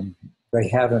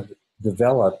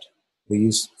developed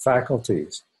these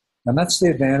faculties. And that's the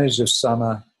advantage of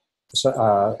samatha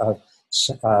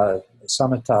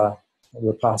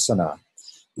vipassana,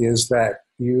 is that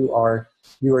you are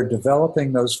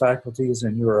developing those faculties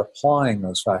and you are applying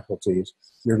those faculties.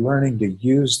 You're learning to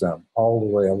use them all the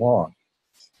way along.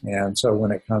 And so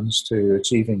when it comes to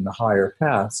achieving the higher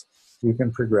paths, you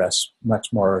can progress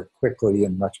much more quickly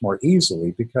and much more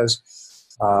easily because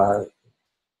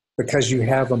you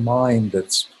have a mind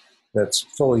that's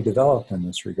fully developed in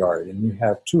this regard, and you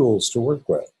have tools to work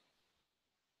with.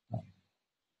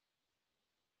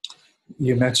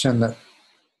 You mentioned that,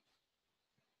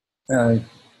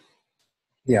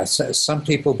 some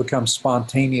people become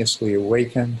spontaneously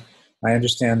awakened. I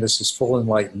understand this is full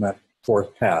enlightenment,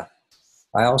 fourth path.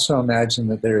 I also imagine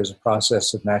that there is a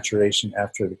process of maturation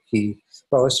after the key.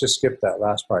 Well, let's just skip that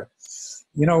last part.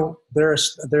 You know, there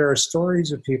are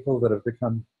stories of people that have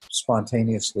become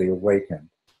spontaneously awakened,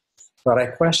 but I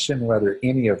question whether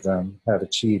any of them have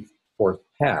achieved fourth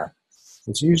path.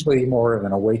 It's usually more of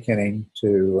an awakening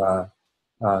to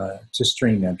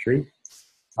stream entry.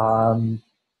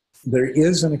 There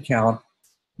is an account,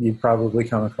 you've probably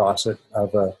come across it,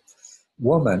 of a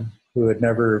woman who had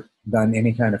never done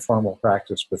any kind of formal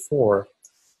practice before,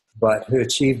 but who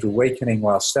achieved awakening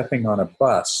while stepping on a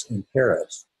bus in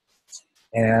Paris.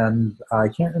 And I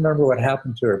can't remember what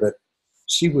happened to her, but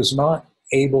she was not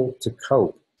able to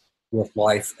cope with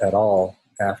life at all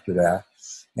after that.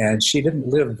 And she didn't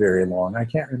live very long. I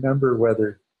can't remember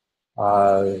whether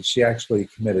she actually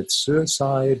committed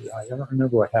suicide. I don't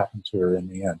remember what happened to her in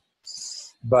the end.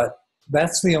 But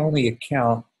that's the only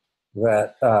account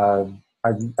that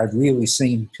I've really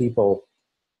seen people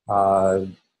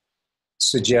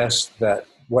suggest that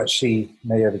what she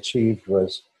may have achieved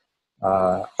was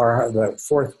the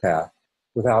fourth path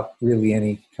without really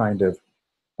any kind of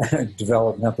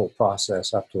developmental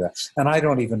process up to that. And I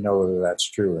don't even know whether that's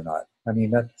true or not. I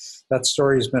mean, that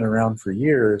story has been around for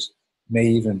years, may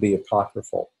even be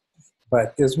apocryphal.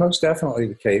 But it's most definitely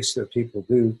the case that people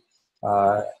do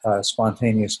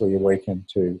spontaneously awaken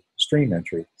to stream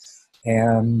entry.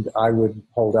 And I would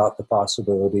hold out the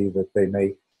possibility that there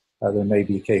may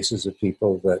be cases of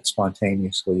people that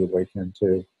spontaneously awaken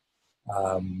to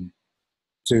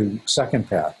second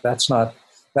path. That's not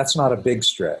a big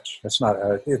stretch. It's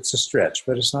a stretch,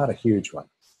 but it's not a huge one.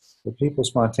 The people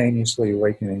spontaneously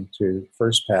awakening to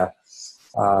first path,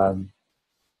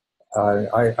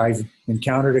 I've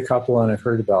encountered a couple and I've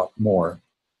heard about more.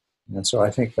 And so I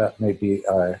think that may be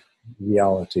a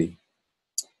reality.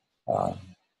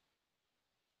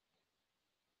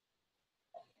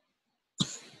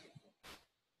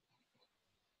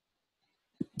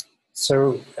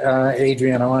 So,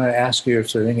 Adrian, I want to ask you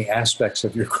if there are any aspects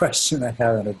of your question I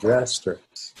haven't addressed, or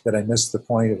that I missed the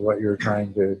point of what you were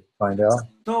trying to find out.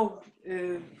 No,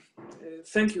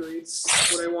 thank you. It's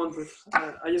what I wanted.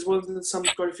 I just wanted some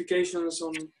clarifications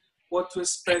on what to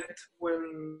expect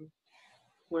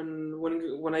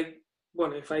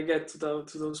if I get to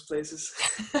those places.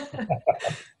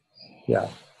 Yeah,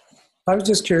 I was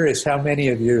just curious how many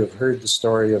of you have heard the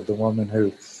story of the woman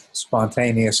who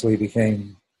spontaneously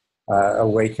became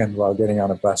awakened while getting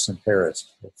on a bus in Paris.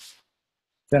 It's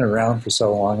been around for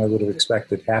so long, I would have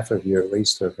expected half of you at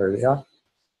least to have heard it. Yeah,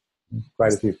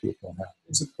 quite a few people have.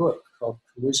 There's a book called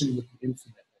Collision with the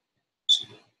Infinite.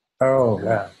 Oh,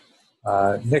 yeah.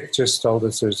 Nick just told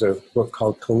us there's a book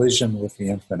called Collision with the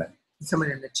Infinite.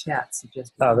 Someone in the chat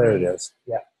suggested. Oh, there it is.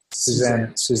 Yeah.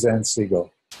 Suzanne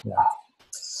Siegel. Yeah.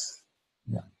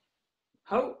 Yeah.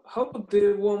 How could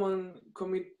the woman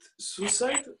commit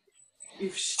suicide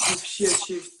if she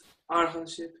achieved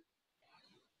arhanship?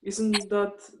 Isn't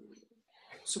that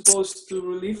supposed to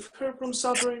relieve her from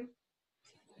suffering?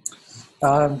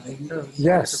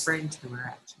 Yes. It's a brain tumor,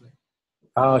 actually.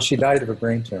 Oh, she died of a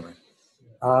brain tumor.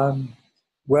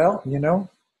 Well, you know,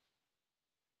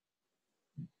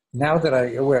 now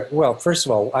that first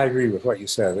of all, I agree with what you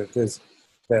said.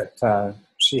 That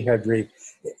she had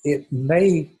it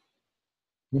may,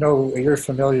 you know, you're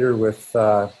familiar with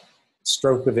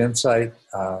Stroke of Insight.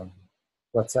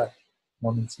 What's that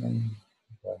woman's name?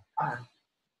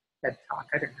 TED Talk.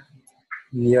 I don't know.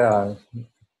 Yeah,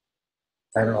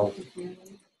 I don't know.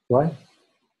 What?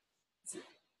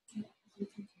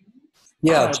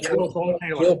 Yeah, Jill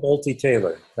Bolte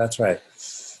Taylor. That's right.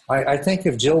 I think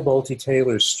of Jill Bolte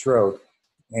Taylor's stroke,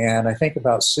 and I think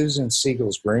about Susan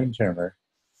Siegel's brain tumor,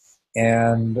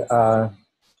 and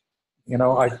you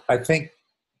know, I think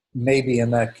maybe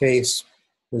in that case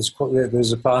there's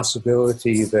a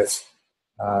possibility that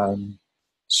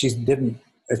she didn't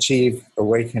achieve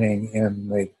awakening in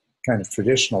the kind of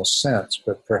traditional sense,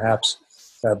 but perhaps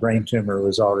that brain tumor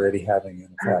was already having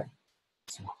an effect.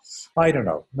 I don't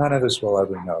know. None of us will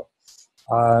ever know.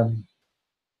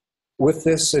 With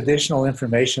this additional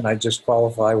information, I just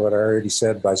qualify what I already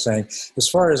said by saying, as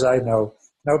far as I know,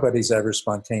 nobody's ever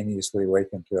spontaneously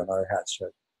awakened to an arhat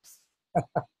shit.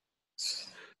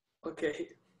 Okay.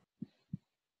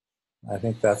 I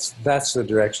think that's the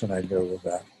direction I'd go with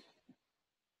that.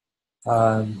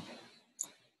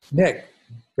 Nick,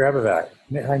 grab a vac.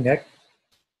 Hi, Nick.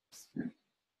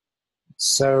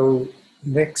 So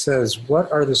Nick says,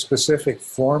 what are the specific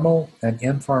formal and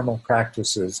informal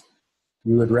practices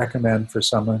you would recommend for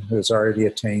someone who has already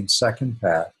attained second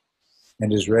path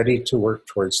and is ready to work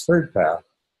towards third path?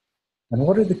 And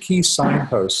what are the key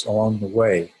signposts along the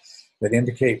way that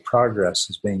indicate progress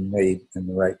is being made in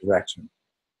the right direction?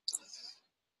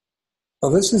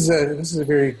 Well, this is a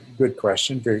very good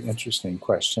question, very interesting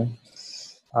question.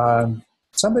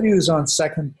 Somebody who's on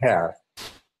second path,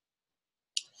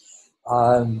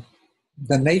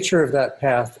 the nature of that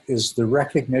path is the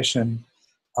recognition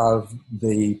of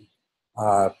the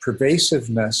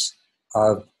pervasiveness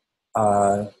of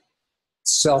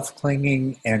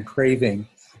self-clinging and craving,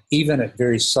 even at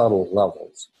very subtle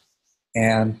levels.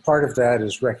 And part of that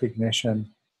is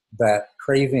recognition that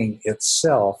craving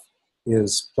itself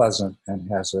is pleasant and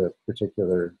has a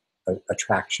particular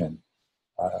attraction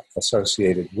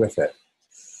associated with it.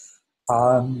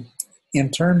 In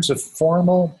terms of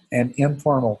formal and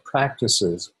informal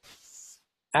practices,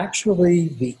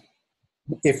 actually,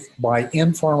 if by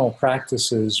informal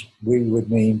practices we would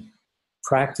mean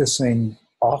practicing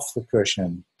off the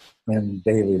cushion in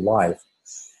daily life,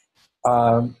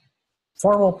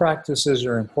 formal practices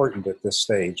are important at this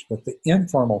stage, but the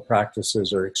informal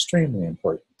practices are extremely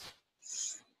important.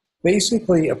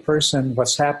 Basically, a person,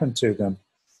 what's happened to them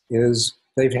is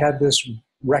they've had this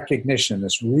recognition,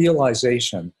 this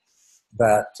realization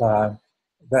that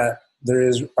that there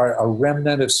is a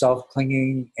remnant of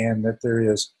self-clinging and that there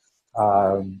is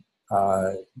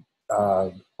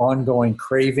ongoing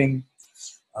craving.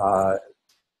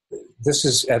 This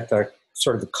is at the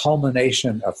sort of the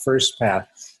culmination of first path,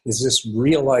 is this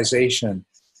realization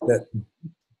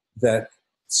that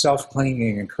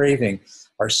self-clinging and craving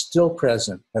are still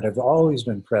present, that have always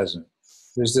been present.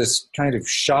 There's this kind of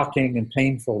shocking and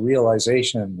painful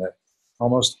realization that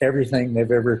almost everything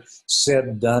they've ever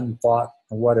said, done, thought,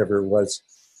 or whatever was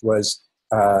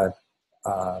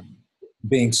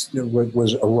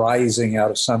arising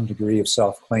out of some degree of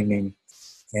self-clinging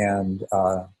and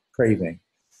craving,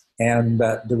 and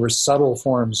that there were subtle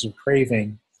forms of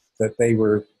craving that they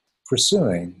were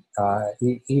pursuing,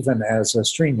 even as a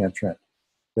stream entrant,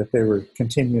 that they were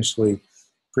continuously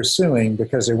pursuing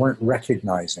because they weren't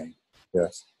recognizing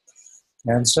this.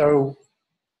 And so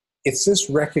it's this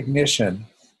recognition.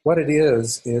 What it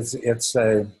is it's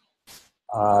a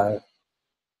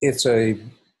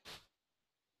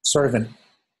sort of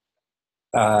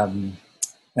an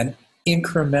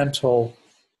incremental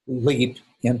leap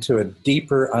into a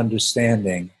deeper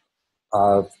understanding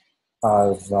of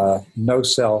no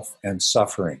self and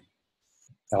suffering.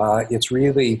 It's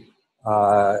really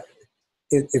a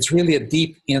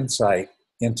deep insight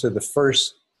into the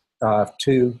first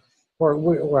two,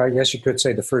 or I guess you could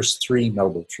say the first three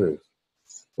noble truths.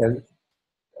 And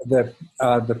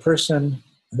the person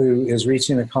who is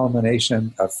reaching the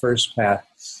culmination of first path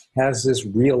has this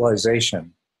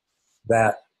realization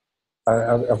that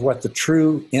of what the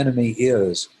true enemy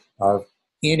is of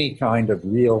any kind of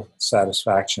real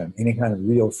satisfaction, any kind of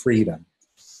real freedom,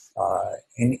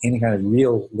 any kind of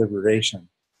real liberation.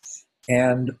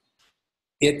 And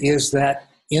it is that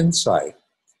insight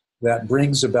that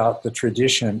brings about the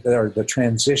tradition or the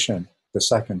transition to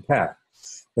second path.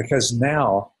 Because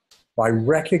now, by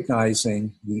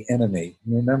recognizing the enemy,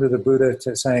 remember the Buddha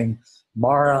saying,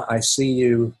 Mara, I see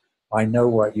you, I know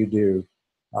what you do,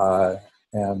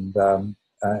 and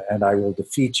I will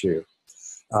defeat you.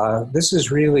 This is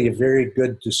really a very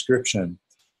good description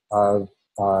of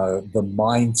the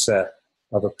mindset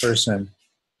of a person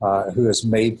who has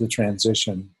made the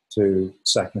transition to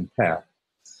second path.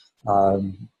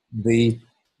 The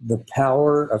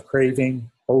power of craving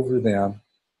over them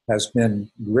has been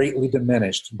greatly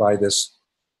diminished by this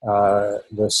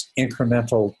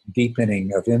incremental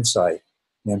deepening of insight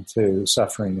into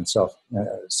suffering and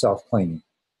self-clinging.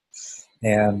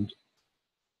 And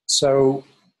so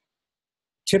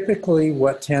typically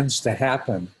what tends to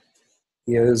happen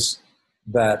is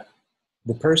that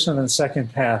the person in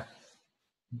second path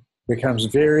becomes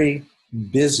very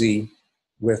busy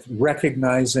with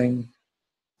recognizing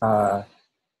what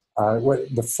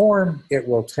the form it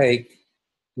will take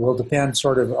will depend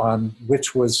sort of on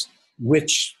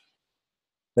which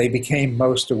they became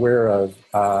most aware of,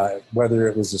 whether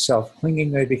it was the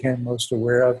self-clinging they became most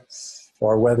aware of,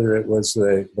 or whether it was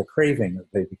the craving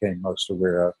that they became most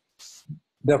aware of.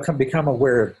 They'll become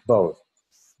aware of both.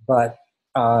 But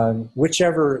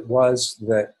whichever it was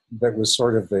that was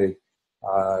sort of the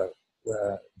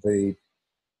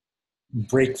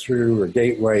breakthrough or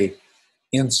gateway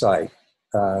insight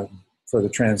for the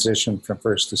transition from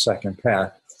first to second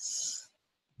path,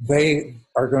 they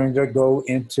are going to go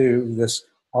into this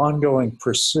ongoing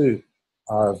pursuit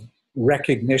of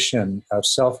recognition of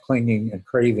self-clinging and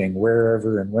craving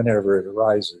wherever and whenever it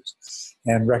arises,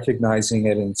 and recognizing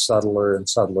it in subtler and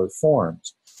subtler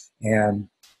forms, and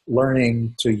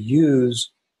learning to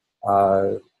use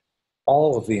all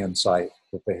of the insight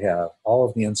that they have, all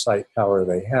of the insight power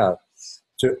they have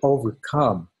to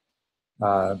overcome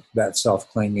that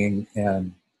self-clinging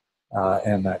and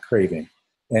that craving.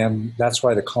 And that's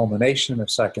why the culmination of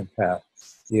second path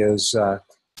is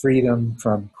freedom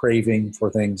from craving for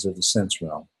things of the sense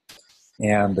realm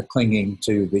and the clinging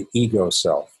to the ego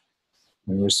self.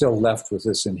 And we're still left with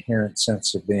this inherent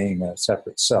sense of being a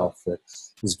separate self that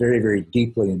is very, very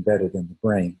deeply embedded in the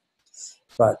brain.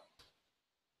 But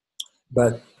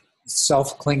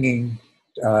self-clinging,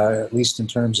 at least in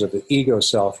terms of the ego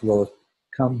self, will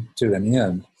come to an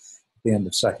end at the end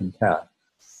of second path.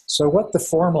 So what the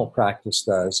formal practice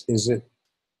does is it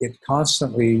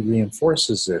constantly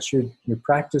reinforces this. You're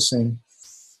practicing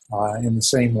in the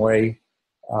same way.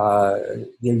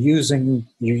 You're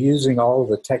using all of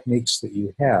the techniques that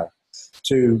you have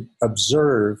to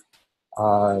observe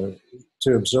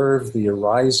the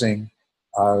arising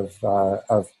of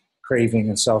craving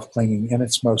and self-clinging in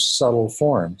its most subtle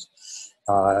forms.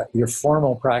 Your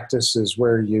formal practice is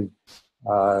where you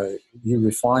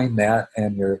refine that,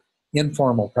 and your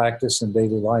informal practice in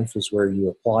daily life is where you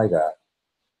apply that.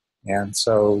 And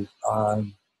so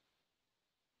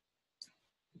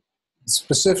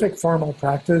specific formal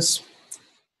practice,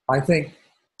 I think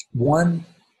one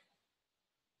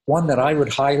that I would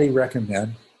highly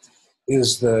recommend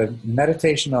is the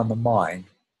meditation on the mind.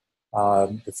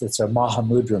 It's a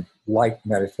Mahamudra-like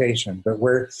meditation, but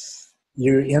where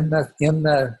you're in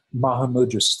the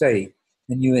Mahamudra state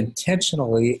and you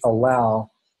intentionally allow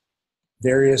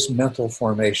various mental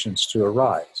formations to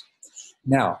arise.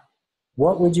 Now,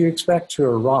 what would you expect to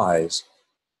arise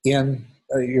in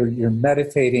you're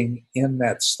meditating in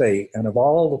that state? And of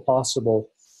all the possible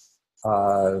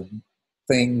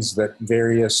things that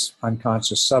various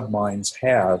unconscious subminds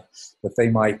have that they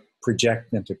might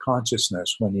project into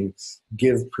consciousness when you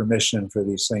give permission for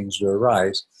these things to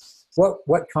arise,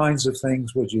 what kinds of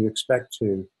things would you expect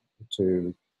to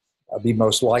be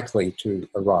most likely to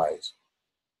arise?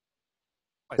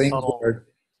 Subtle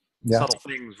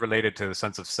things related to the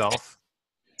sense of self.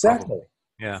 Exactly.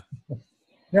 Probably. Yeah.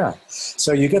 Yeah.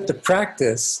 So you get to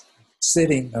practice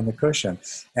sitting on the cushion,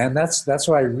 and that's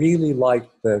why I really like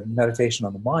the meditation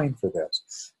on the mind for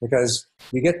this, because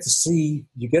you get to see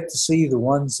the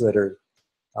ones that are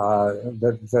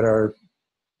that are,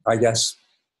 I guess,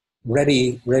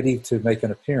 ready to make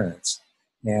an appearance,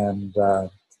 and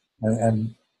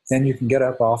then you can get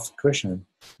up off the cushion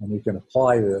and you can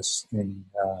apply this in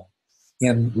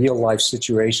real life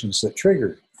situations that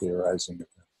trigger the arising of them.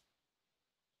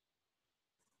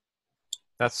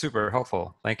 That's super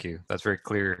helpful. Thank you. That's very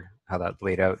clear how that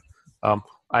laid out.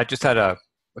 I just had a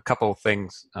couple of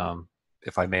things,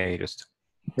 if I may, just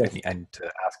at the end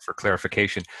to ask for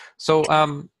clarification. So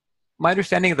my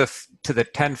understanding of the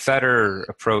 10 fetter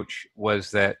approach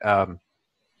was that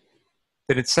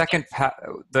that in second path,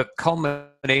 the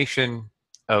culmination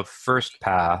of first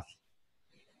path,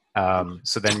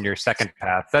 so then your second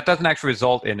path, that doesn't actually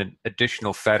result in an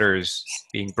additional fetters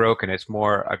being broken. It's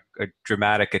more a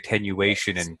dramatic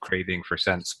attenuation in craving for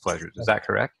sense pleasures. Is that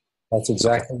correct? That's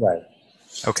exactly right.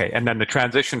 Okay, and then the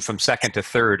transition from second to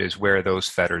third is where those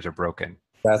fetters are broken.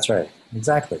 That's right.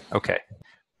 Exactly. Okay.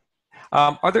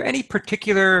 Are there any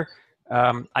particular,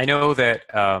 I know that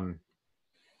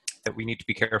that we need to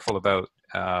be careful about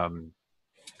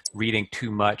reading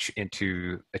too much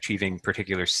into achieving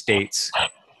particular states.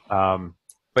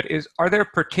 But are there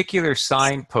particular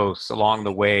signposts along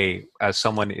the way as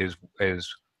someone is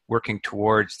working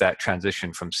towards that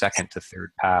transition from second to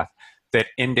third path that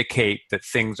indicate that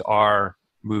things are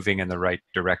moving in the right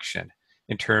direction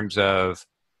in terms of,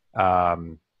 I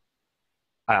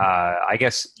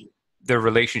guess, their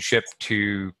relationship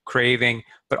to craving,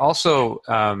 but also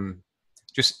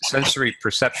just sensory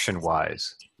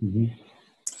perception-wise? Mm-hmm.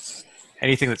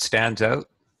 Anything that stands out?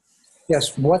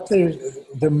 Yes,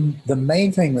 the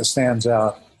main thing that stands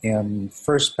out in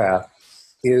first path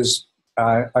is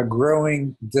a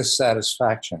growing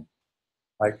dissatisfaction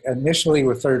Like initially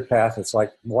with third path, it's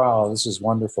like, wow, this is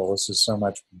wonderful. This is so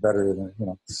much better than,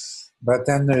 but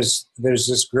then there's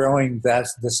this growing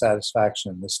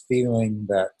dissatisfaction, this feeling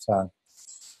that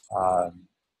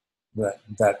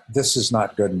that this is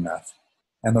not good enough,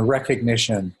 and the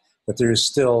recognition that there is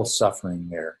still suffering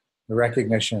there, the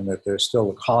recognition that there's still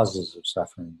the causes of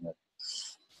suffering there,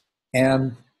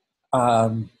 and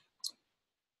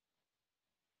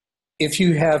if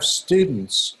you have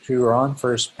students who are on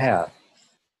first path,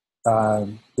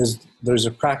 there's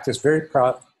a practice, very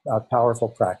powerful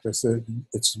practice.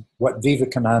 It's what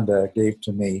Vivekananda gave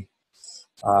to me.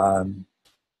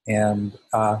 And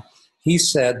he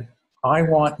said, I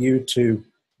want you to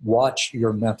watch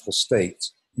your mental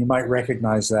states. You might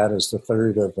recognize that as the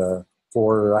third of the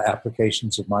 4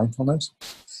 applications of mindfulness.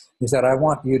 He said, I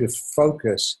want you to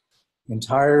focus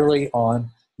entirely on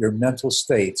your mental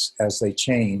states as they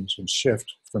change and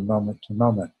shift from moment to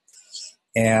moment.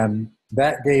 And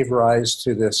that gave rise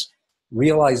to this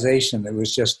realization that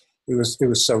was just, it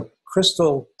was so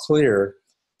crystal clear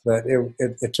that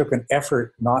it took an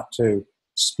effort not to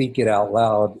speak it out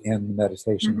loud in the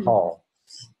meditation hall.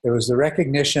 There was the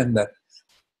recognition that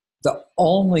the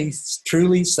only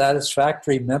truly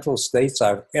satisfactory mental states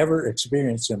I've ever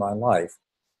experienced in my life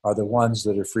are the ones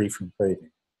that are free from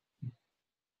craving.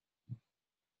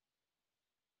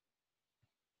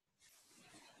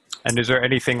 And is there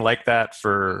anything like that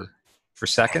for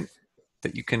second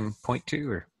that you can point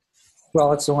to? Or?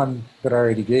 Well, it's the one that I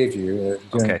already gave you,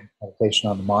 doing meditation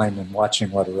on the mind and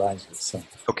watching what arises. So.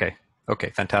 Okay,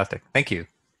 fantastic. Thank you.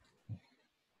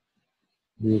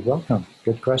 You're welcome.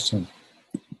 Good question.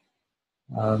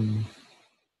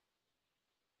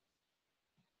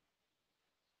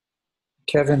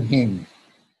 Kevin Hing.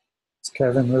 Is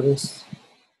Kevin with us?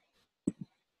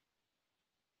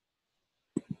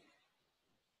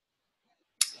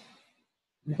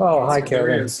 Hi,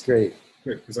 Kevin. It's great.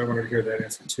 Good, because I wanted to hear that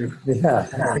answer too. Yeah.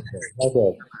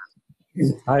 Okay.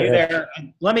 Hey there.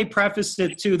 Let me preface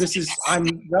it too.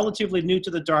 I'm relatively new to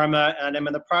the Dharma, and I'm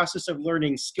in the process of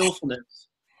learning skillfulness.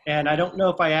 And I don't know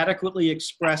if I adequately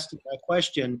expressed my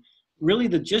question. Really,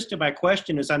 the gist of my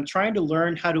question is I'm trying to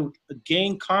learn how to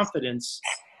gain confidence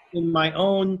in my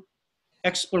own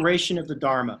exploration of the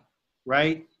Dharma,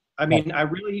 right? I mean, I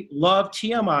really love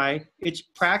TMI. It's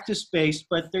practice-based,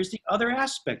 but there's the other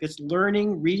aspect. It's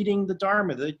learning, reading the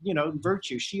Dharma,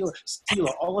 virtue, Shila,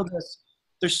 all of this.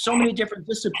 There's so many different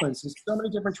disciplines and so many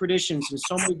different traditions and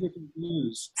so many different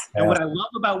views. And what I love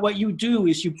about what you do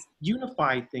is you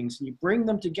unify things and you bring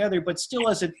them together, but still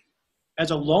as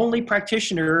a lonely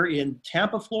practitioner in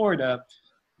Tampa, Florida,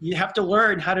 you have to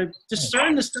learn how to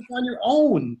discern this stuff on your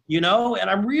own, and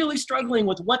I'm really struggling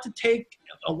with what to take,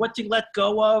 or what to let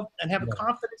go of, and have a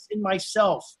confidence in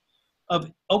myself of,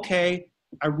 okay,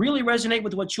 I really resonate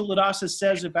with what Culadasa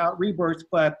says about rebirth,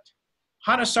 but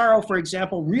Hanasaro, for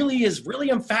example, is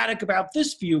really emphatic about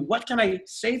this view. What can I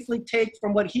safely take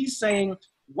from what he's saying?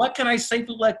 What can I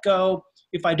safely let go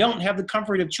if I don't have the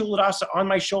comfort of Culadasa on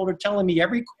my shoulder telling me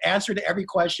every answer to every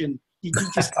question? Do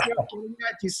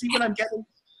you see what I'm getting?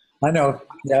 I know,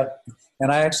 yeah.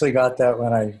 And I actually got that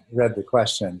when I read the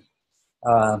question.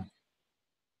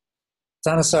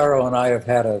 Thanissaro and I have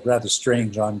had a rather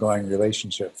strange ongoing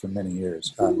relationship for many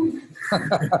years.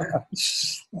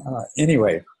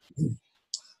 Anyway,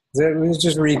 we'll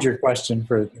just read your question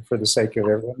for the sake of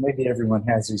everyone. Maybe everyone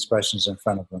has these questions in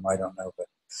front of them. I don't know. But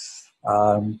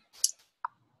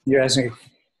you're asking,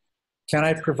 can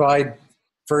I provide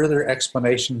further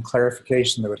explanation,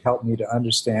 clarification that would help me to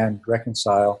understand,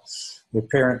 reconcile the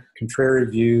apparent contrary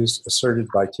views asserted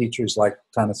by teachers like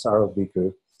Thanissaro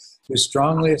Bhikkhu, who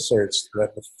strongly asserts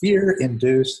that the fear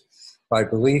induced by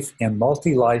belief in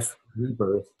multi-life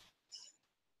rebirth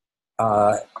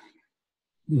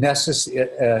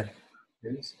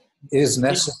is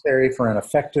necessary for an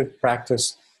effective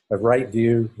practice of right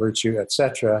view, virtue,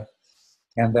 etc.,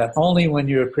 and that only when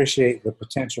you appreciate the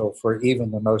potential for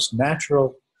even the most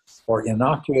natural or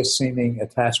innocuous seeming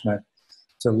attachment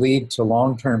to lead to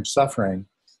long-term suffering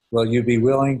will you be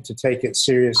willing to take it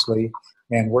seriously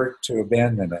and work to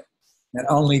abandon it. And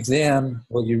only then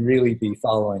will you really be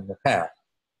following the path.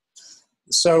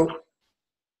 So,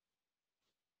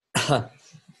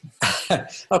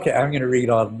 okay, I'm going to read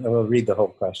the whole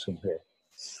question here.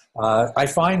 I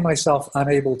find myself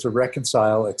unable to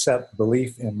reconcile except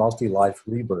belief in multi-life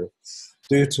rebirth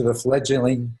due to the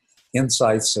fledgling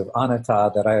insights of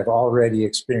anatta that I have already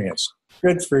experienced.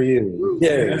 Good for you.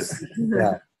 Yes.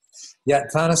 Yeah.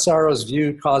 Yet Thanissaro's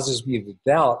view causes me to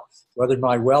doubt whether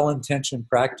my well-intentioned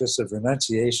practice of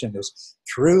renunciation is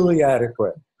truly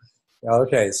adequate.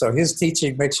 Okay, so his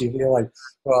teaching makes you feel like,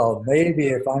 well, maybe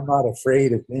if I'm not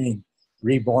afraid of being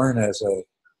reborn as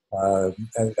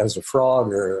a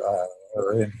frog or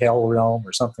in hell realm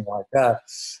or something like that,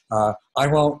 I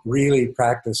won't really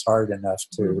practice hard enough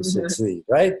to succeed,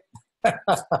 right?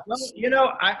 Well, you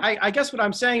know, I guess what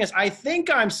I'm saying is I think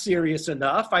I'm serious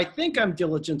enough. I think I'm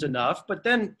diligent enough. But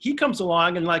then he comes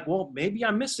along and like, well, maybe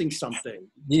I'm missing something.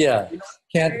 Yeah. You know,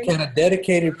 Can a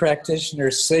dedicated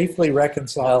practitioner safely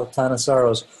reconcile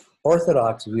Tanasaro's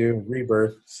orthodox view of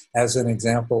rebirth as an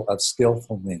example of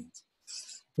skillful means?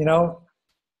 You know,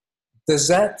 does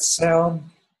that sound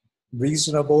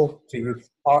reasonable to you?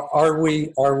 Are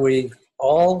we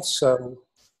all so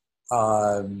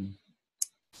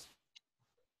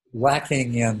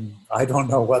lacking in, I don't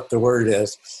know what the word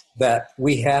is, that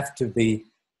we have to be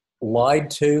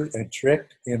lied to and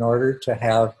tricked in order to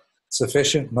have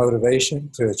sufficient motivation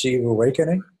to achieve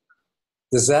awakening?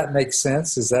 Does that make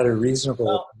sense? Is that a reasonable?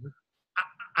 Well,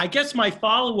 I guess my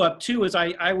follow-up too is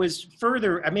I was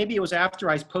further, maybe it was after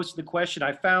I posted the question,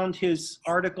 I found his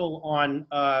article on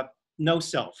no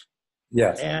self.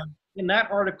 Yes. And in that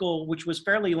article, which was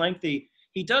fairly lengthy,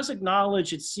 he does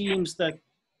acknowledge, it seems, that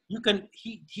you can,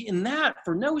 he in that,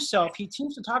 for no self, he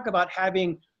seems to talk about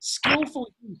having skillful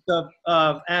use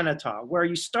of anatta, where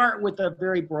you start with a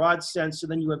very broad sense and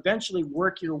then you eventually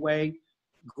work your way,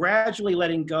 gradually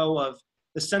letting go of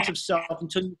the sense of self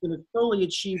until you can fully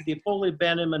achieve the full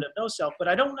abandonment of no self. But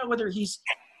I don't know whether he's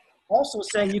also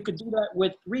saying you could do that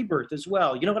with rebirth as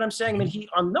well. You know what I'm saying? I mean, he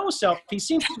on no self, he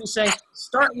seems to be saying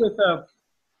start with a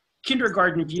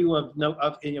kindergarten view of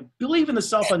believe in the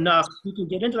self enough, you can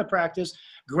get into the practice,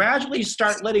 gradually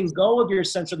start letting go of your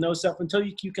sense of no self until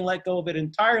you can let go of it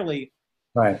entirely.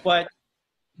 Right. But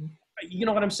you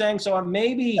know what I'm saying? So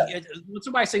maybe,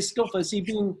 that's why I say skillful, is he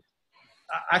being,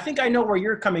 I think I know where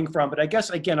you're coming from, but I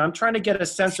guess, again, I'm trying to get a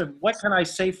sense of what can I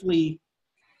safely,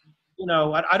 you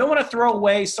know, I don't want to throw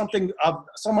away something of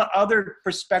some other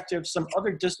perspective, some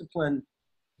other discipline.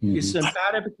 Is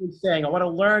sympathetically saying, I want to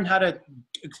learn how to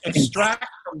extract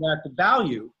from that the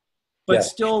value, but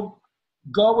still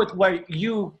go with what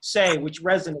you say, which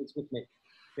resonates with me.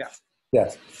 Yeah.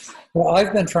 Yes. Well,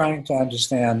 I've been trying to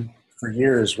understand for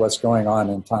years what's going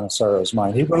on in Tanasaro's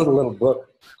mind. He wrote a little book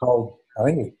called, I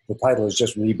think the title is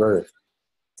just Rebirth,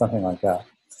 something like that.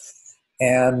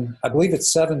 And I believe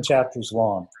it's 7 chapters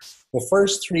long. The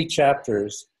first 3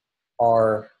 chapters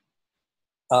are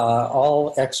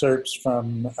all excerpts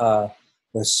from the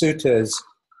suttas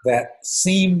that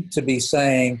seem to be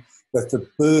saying that the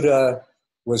Buddha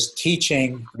was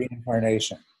teaching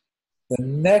reincarnation. The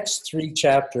next 3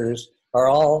 chapters are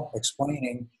all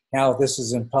explaining how this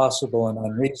is impossible and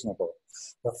unreasonable.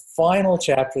 The final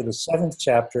chapter, the 7th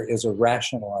chapter, is a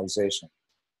rationalization.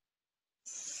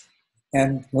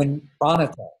 And when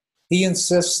anatta, he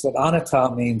insists that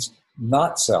anatta means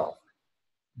not self,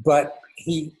 but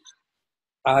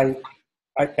I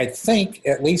think,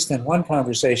 at least in one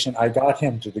conversation, I got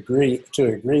him to agree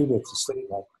with the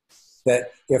statement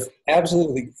that if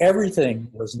absolutely everything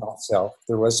was not self,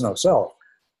 there was no self.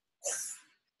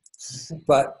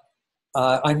 But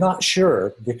I'm not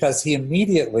sure, because he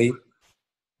immediately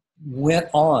went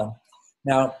on.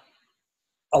 Now,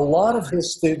 a lot of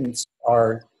his students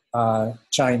are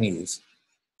Chinese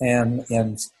and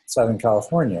in Southern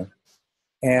California,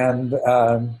 and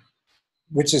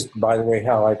which is, by the way,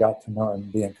 how I got to know him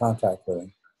and be in contact with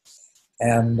him.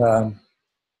 And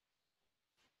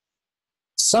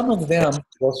some of them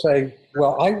will say,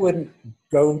 well, I wouldn't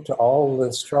go to all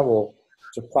this trouble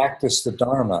to practice the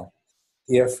Dharma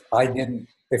if I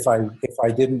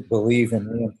didn't believe in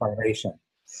reincarnation.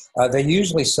 They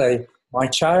usually say, my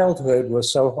childhood was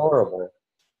so horrible,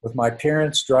 with my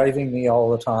parents driving me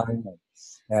all the time,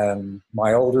 and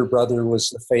my older brother was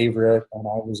the favorite, and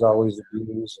I was always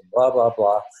abused, and blah, blah,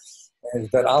 blah, and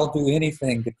that I'll do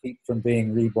anything to keep from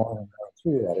being reborn and going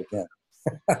through that again.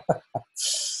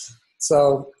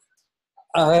 So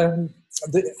I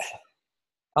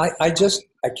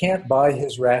can't buy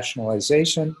his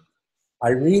rationalization. I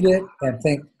read it and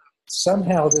think,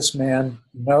 somehow this man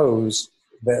knows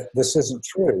that this isn't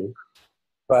true,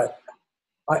 but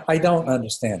I don't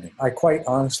understand him. I quite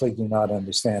honestly do not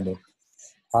understand him.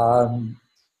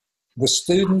 The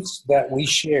students that we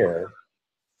share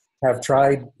have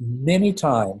tried many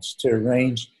times to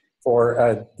arrange for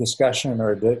a discussion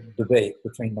or a debate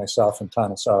between myself and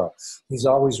Thanissaro. He's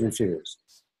always refused.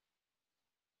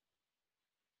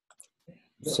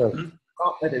 So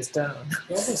It is down.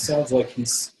 It almost sounds like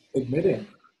he's admitting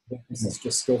that this is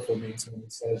just skillful means when he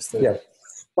says that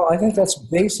Well, I think that's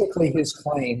basically his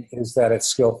claim, is that it's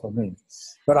skillful means.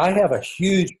 But I have a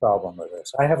huge problem with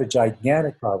this. I have a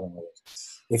gigantic problem with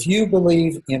this. If you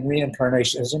believe in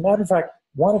reincarnation, as a matter of fact,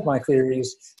 one of my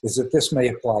theories is that this may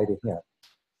apply to him,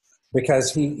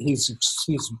 because he's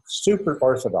super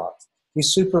orthodox.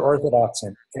 He's super orthodox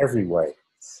in every way.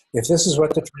 If this is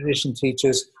what the tradition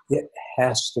teaches, it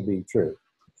has to be true.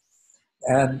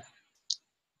 And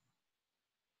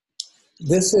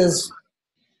this is,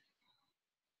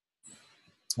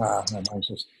 my mind's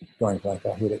just going blank. I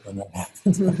hate it when that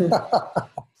happens.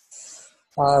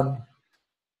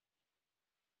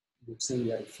 You're saying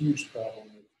you have a huge problem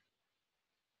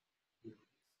with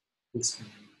this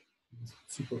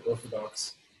super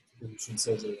orthodox tradition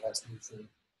says that it has to be true.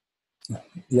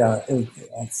 Yeah,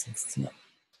 it's not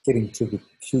getting to the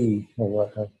key or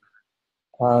whatever.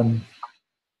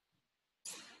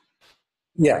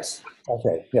 Yes,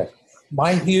 okay, yes.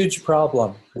 My huge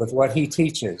problem with what he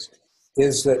teaches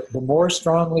is that the more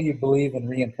strongly you believe in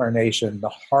reincarnation, the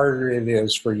harder it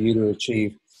is for you to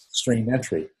achieve stream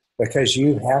entry, because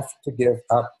you have to give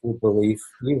up the belief.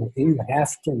 You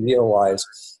have to realize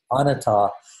anatta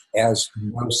as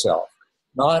no self,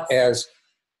 not as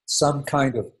some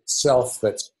kind of self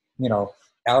that's,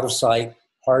 out of sight,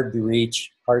 hard to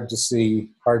reach, hard to see,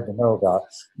 hard to know about.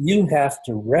 You have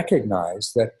to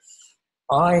recognize that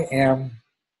I am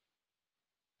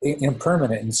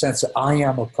impermanent in the sense that I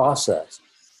am a process,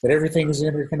 that everything is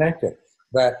interconnected,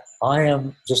 that I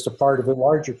am just a part of a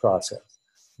larger process.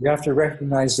 You have to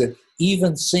recognize that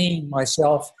even seeing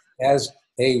myself as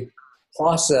a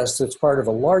process that's part of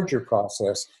a larger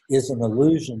process is an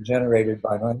illusion generated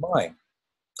by my mind,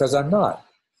 because I'm not.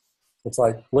 It's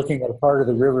like looking at a part of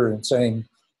the river and saying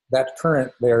that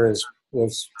current there is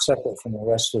separate from the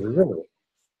rest of the river.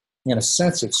 In a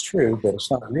sense, it's true, but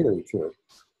it's not really true.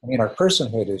 I mean, our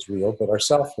personhood is real, but our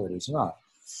selfhood is not.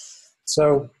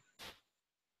 So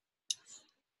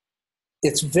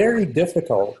it's very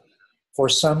difficult for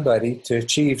somebody to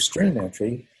achieve stream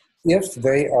entry if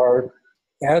they are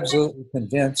absolutely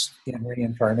convinced in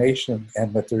reincarnation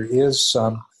and that there is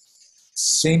some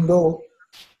single,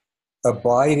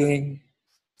 abiding,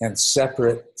 and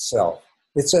separate self.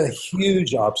 It's a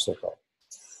huge obstacle.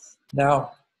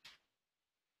 Now,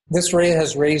 this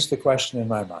has raised the question in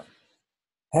my mind.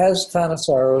 Has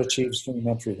Thanissaro achieved stream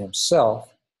entry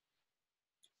himself?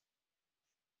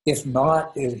 If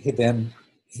not, then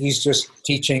he's just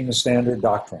teaching the standard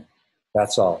doctrine.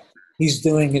 That's all. He's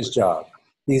doing his job.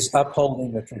 He's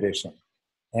upholding the tradition.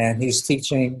 And he's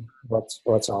teaching what's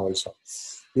always taught.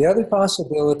 The other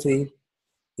possibility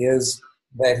is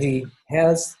that he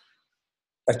has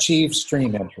achieved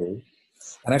stream entry.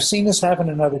 And I've seen this happen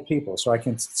in other people, so I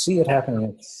can see it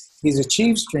happening. He's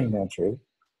achieved stream entry,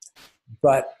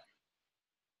 but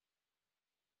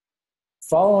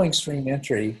following stream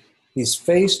entry, he's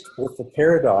faced with the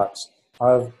paradox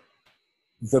of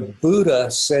the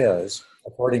Buddha says,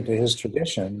 according to his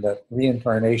tradition, that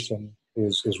reincarnation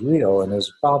is real and is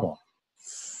a problem.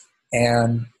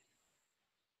 And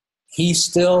he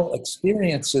still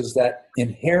experiences that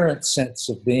inherent sense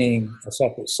of being a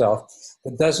separate self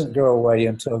that doesn't go away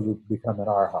until you become an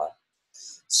arhat.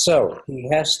 So he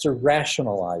has to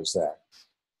rationalize that.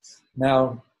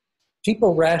 Now,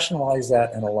 people rationalize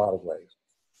that in a lot of ways.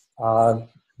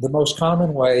 The most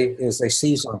common way is they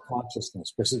seize on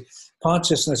consciousness, because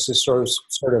consciousness is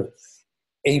sort of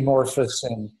amorphous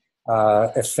and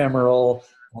ephemeral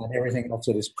and everything else.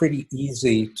 It is pretty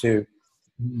easy to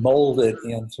mold it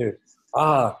into,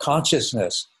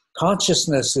 consciousness.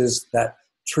 Consciousness is that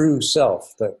true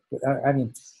self.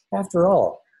 After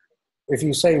all, if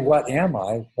you say, what am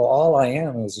I? Well, all I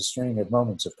am is a string of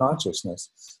moments of consciousness.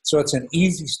 So it's an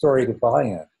easy story to buy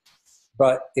in.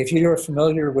 But if you're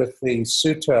familiar with the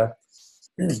sutta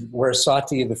where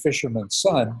Sati, the fisherman's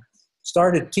son,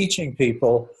 started teaching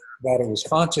people that it was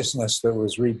consciousness that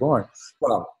was reborn,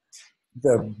 well,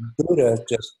 the Buddha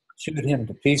just chewed him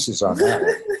to pieces on that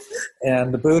one.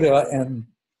 And the Buddha, and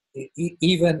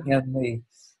even in the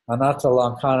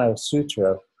Anattalankana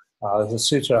Sutra, the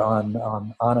sutra on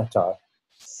anatta,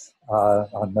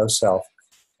 on no self,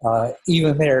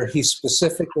 even there he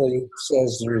specifically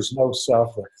says there is no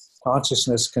self.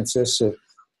 Consciousness consists of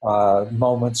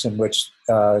moments in which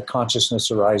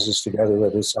consciousness arises together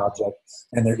with its object,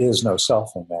 and there is no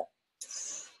self in that.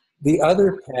 The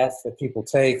other path that people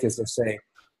take is they say,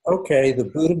 okay, the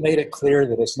Buddha made it clear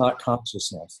that it's not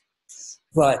consciousness,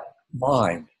 but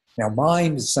mind. Now,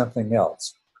 mind is something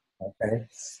else, okay?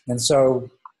 And so,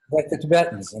 like the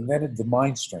Tibetans invented the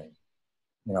mind stream.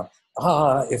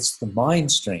 It's the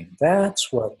mind stream.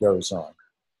 That's what goes on,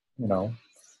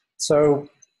 So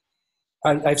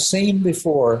I've seen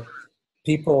before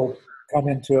people come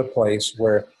into a place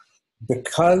where,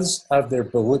 because of their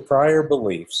prior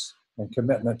beliefs and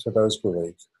commitment to those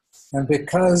beliefs, and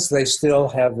because they still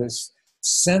have this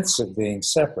sense of being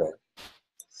separate,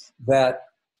 that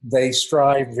they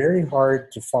strive very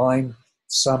hard to find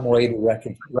some way to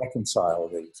reconcile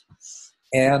these.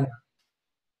 And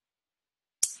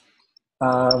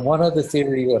one other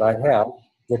theory that I have,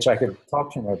 which I could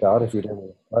talk to him about if you'd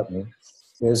ever let me,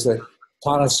 is that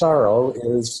Tanasaro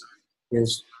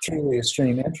is truly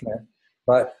extreme intimate,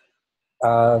 but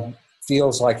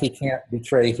feels like he can't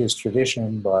betray his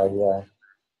tradition by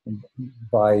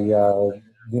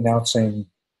denouncing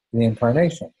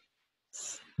reincarnation.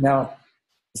 Now,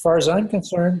 as far as I'm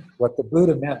concerned, what the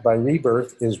Buddha meant by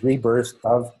rebirth is rebirth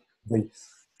of the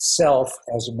self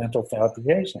as a mental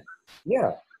fabrication.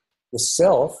 Yeah, the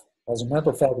self as a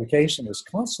mental fabrication is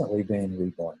constantly being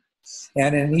reborn.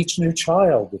 And in each new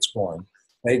child that's born,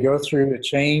 they go through a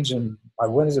change, and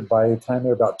when is it, by the time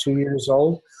they're about 2 years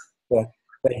old, that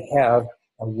they have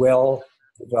a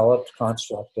well-developed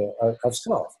construct of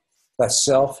self. That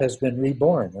self has been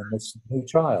reborn in this new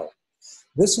child.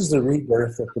 This is the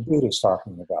rebirth that the Buddha is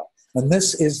talking about. And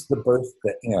this is the birth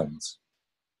that ends.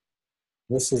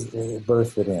 This is the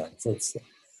birth that ends.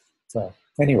 So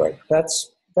anyway,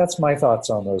 that's my thoughts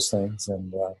on those things.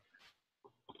 And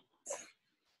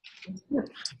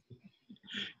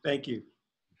thank you.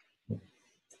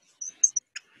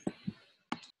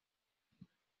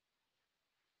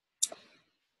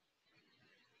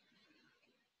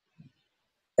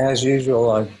 as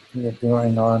usual, I'm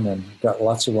going on and got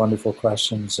lots of wonderful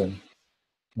questions and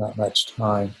not much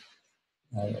time.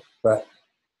 But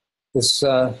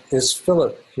is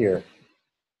Philip here?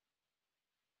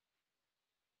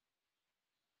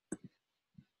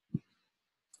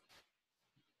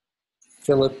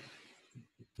 Philip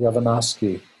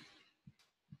Yavanowski.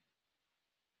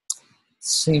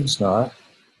 Seems not.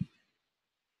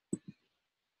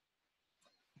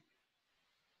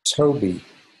 Toby.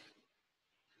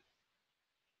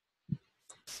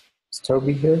 Is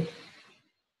Toby here?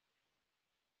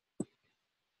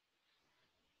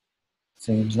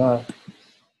 Seems not.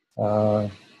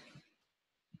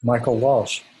 Michael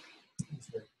Walsh.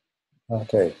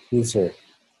 Okay, he's here.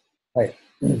 Hey.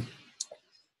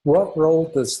 What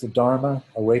role does the Dharma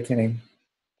awakening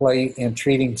play in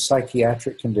treating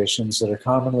psychiatric conditions that are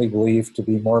commonly believed to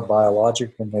be more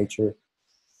biologic in nature,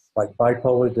 like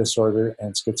bipolar disorder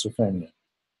and schizophrenia?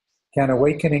 Can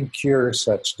awakening cure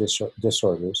such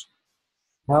disorders?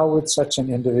 How would such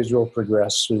an individual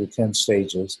progress through the 10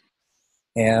 stages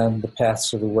and the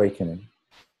paths of awakening?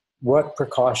 What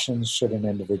precautions should an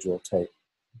individual take?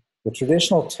 The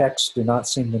traditional texts do not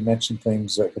seem to mention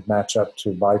things that could match up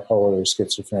to bipolar or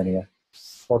schizophrenia,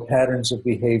 or patterns of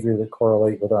behavior that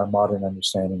correlate with our modern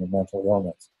understanding of mental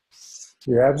illness.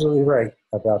 You're absolutely right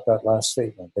about that last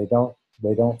statement. They don't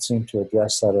seem to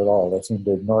address that at all. They seem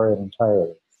to ignore it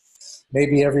entirely.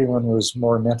 Maybe everyone was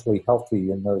more mentally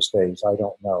healthy in those days. I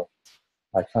don't know.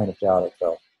 I kind of doubt it,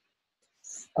 though.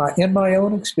 In my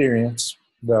own experience,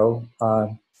 though,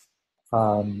 I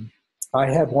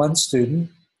had one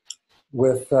student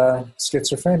with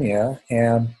schizophrenia,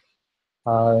 and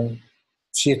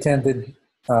she attended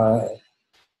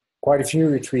quite a few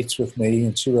retreats with me,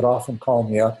 and she would often call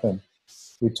me up and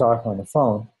we'd talk on the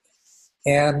phone.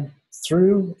 And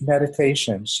through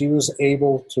meditation, she was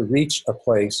able to reach a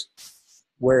place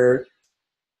where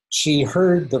she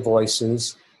heard the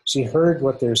voices, she heard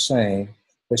what they're saying,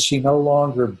 but she no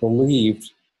longer believed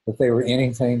that they were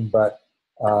anything but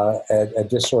a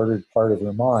disordered part of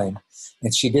her mind,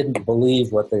 and she didn't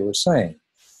believe what they were saying.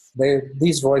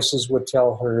 These voices would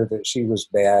tell her that she was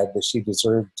bad, that she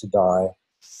deserved to die.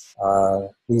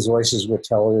 These voices would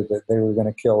tell her that they were going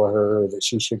to kill her, or that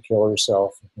she should kill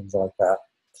herself, and things like that.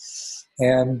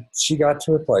 And she got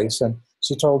to a place, and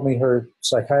she told me her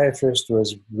psychiatrist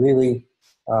was really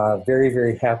very,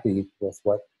 very happy with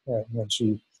when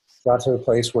she got to a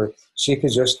place where she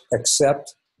could just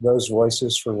accept those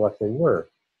voices for what they were,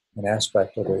 an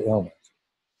aspect of her illness.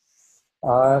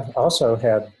 I also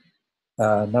had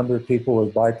a number of people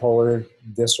with bipolar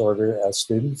disorder as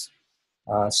students,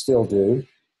 still do.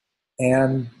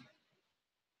 And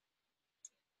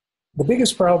the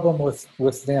biggest problem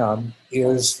with them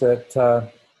is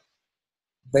that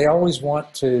they always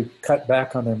want to cut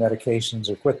back on their medications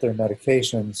or quit their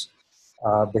medications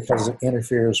because it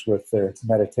interferes with their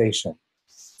meditation.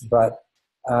 But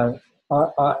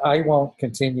I won't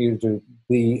continue to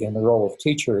be in the role of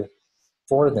teacher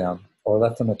for them or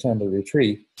let them attend a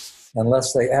retreat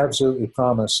unless they absolutely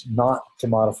promise not to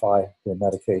modify their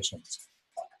medications.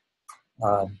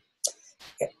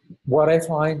 what I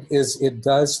find is it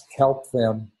does help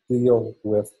them deal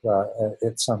with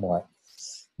it somewhat.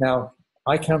 Now,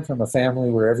 I come from a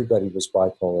family where everybody was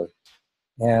bipolar,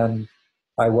 and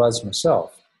I was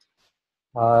myself.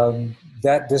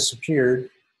 That disappeared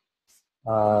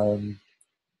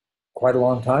quite a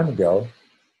long time ago.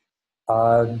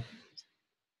 I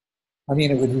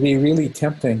mean, it would be really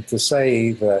tempting to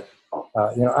say that,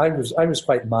 I was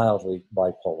quite mildly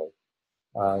bipolar.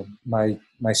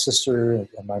 My sister and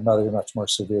my mother much more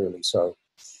severely so.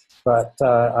 But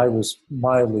I was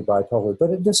mildly bipolar, but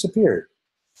it disappeared.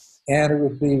 And it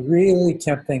would be really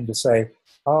tempting to say,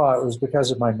 oh, it was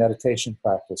because of my meditation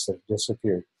practice that it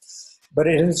disappeared. But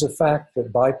it is a fact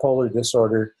that bipolar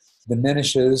disorder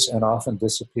diminishes and often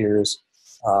disappears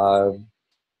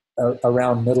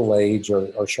around middle age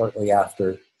or shortly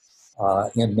after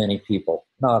in many people.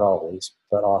 Not always,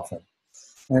 but often.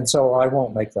 And so I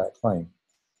won't make that claim.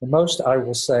 The most I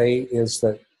will say is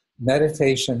that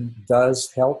meditation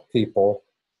does help people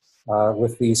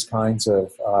with these kinds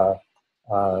of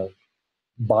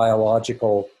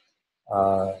biological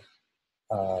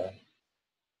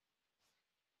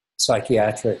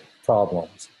psychiatric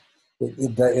problems.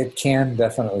 It can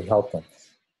definitely help them.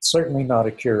 Certainly not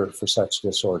a cure for such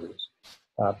disorders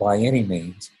by any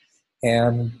means.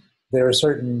 And there are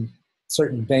certain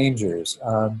dangers.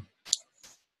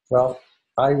 Well,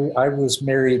 I was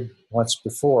married once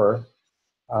before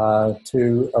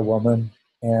to a woman,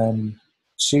 and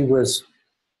she had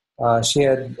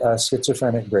a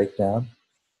schizophrenic breakdown,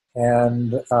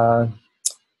 and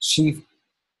she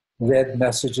read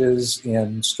messages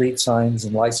in street signs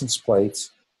and license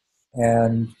plates,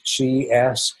 and she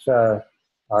asked our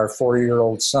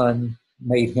 4-year-old son,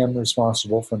 made him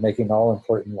responsible for making all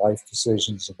important life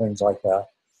decisions and things like that.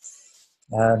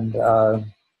 And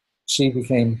she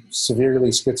became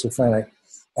severely schizophrenic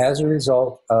as a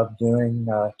result of doing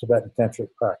Tibetan tantric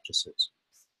practices.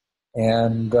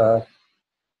 And,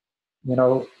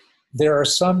 there are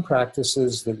some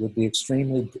practices that would be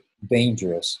extremely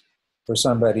dangerous for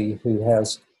somebody who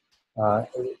has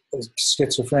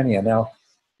schizophrenia. Now,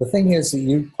 the thing is that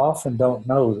you often don't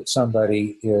know that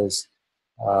somebody is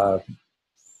a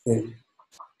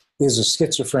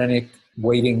schizophrenic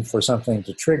waiting for something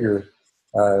to trigger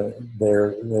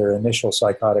their initial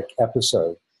psychotic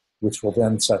episode, which will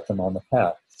then set them on the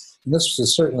path. And this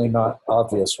is certainly not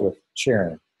obvious with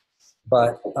Sharon,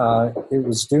 but it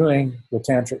was doing the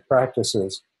tantric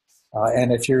practices.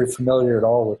 And if you're familiar at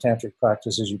all with tantric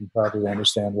practices, you can probably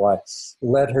understand why. It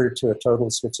led her to a total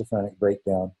schizophrenic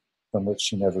breakdown from which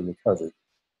she never recovered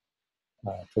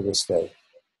to this day.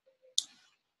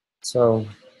 So,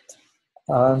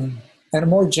 and a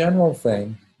more general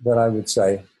thing that I would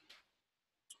say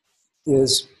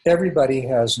is everybody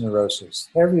has neurosis.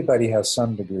 Everybody has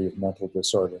some degree of mental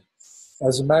disorder.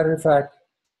 As a matter of fact,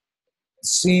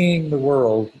 seeing the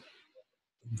world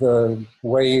the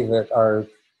way that our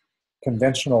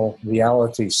conventional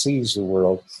reality sees the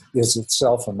world is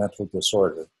itself a mental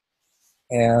disorder.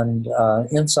 And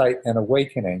insight and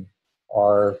awakening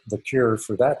are the cure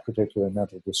for that particular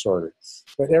mental disorder.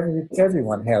 But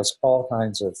everyone has all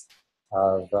kinds of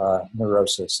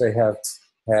neurosis. They have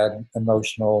had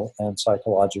emotional and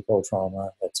psychological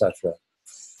trauma, etc.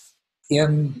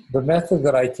 In the method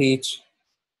that I teach,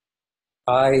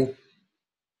 I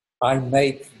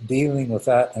make dealing with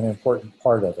that an important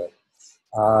part of it.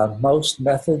 Most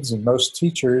methods and most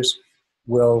teachers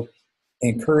will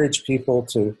encourage people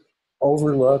to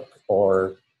overlook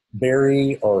or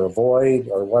bury or avoid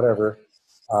or whatever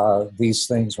these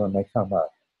things when they come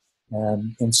up.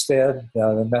 And instead,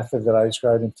 the method that I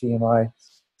describe in TMI,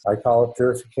 I call it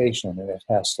purification, and it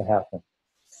has to happen.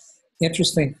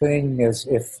 Interesting thing is,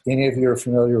 if any of you are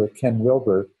familiar with Ken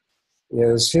Wilber,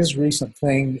 is his recent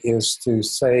thing is to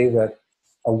say that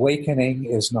awakening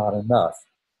is not enough.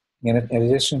 In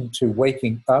addition to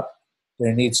waking up,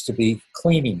 there needs to be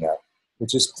cleaning up,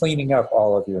 which is cleaning up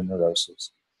all of your neuroses.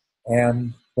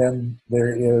 And then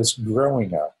there is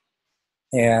growing up.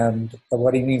 And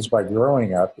what he means by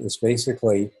growing up is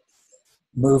basically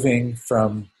moving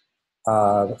from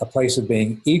a place of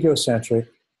being egocentric,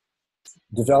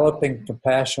 developing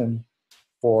compassion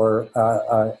for,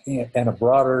 and a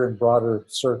broader and broader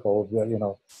circle,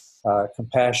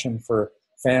 compassion for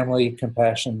family,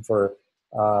 compassion for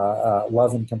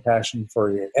love and compassion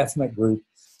for your ethnic group,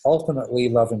 ultimately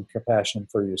love and compassion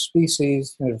for your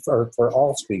species, or for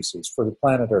all species, for the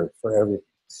planet Earth, for everything.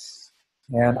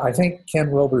 And I think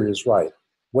Ken Wilber is right.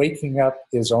 Waking up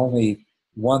is only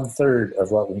 1/3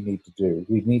 of what we need to do.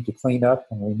 We need to clean up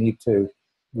and we need to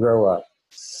grow up.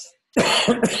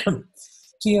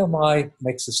 TMI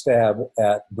makes a stab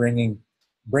at bringing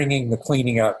bringing the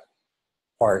cleaning up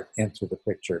part into the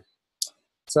picture.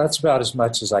 So that's about as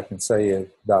much as I can say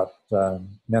about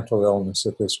mental illness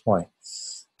at this point.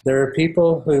 There are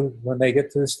people who, when they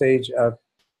get to the stage of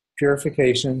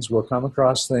purifications, will come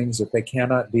across things that they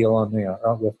cannot deal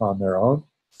with on their own,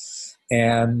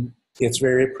 and it's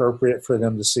very appropriate for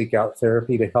them to seek out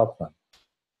therapy to help them.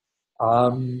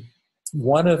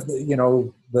 One of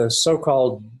the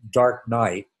so-called dark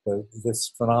night, this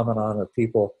phenomenon of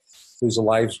people whose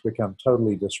lives become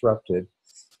totally disrupted,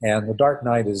 and the dark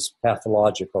night is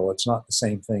pathological. It's not the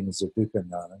same thing as the dukkha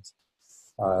jnana,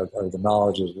 or the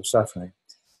knowledge of the suffering.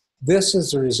 This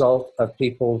is a result of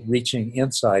people reaching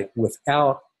insight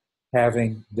without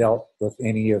having dealt with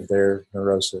any of their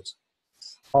neurosis.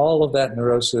 All of that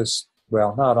neurosis,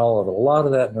 well, not all of it, a lot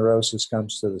of that neurosis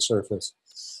comes to the surface,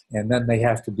 and then they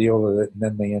have to deal with it, and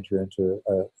then they enter into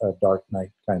a dark night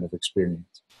kind of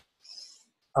experience.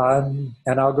 And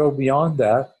I'll go beyond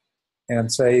that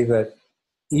and say that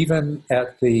even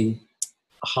at the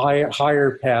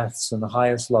higher paths and the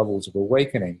highest levels of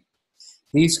awakening,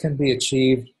 these can be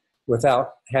achieved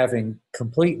without having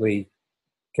completed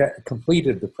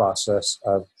the process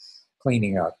of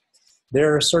cleaning up.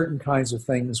 There are certain kinds of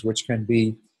things which can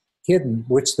be hidden,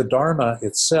 which the Dharma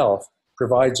itself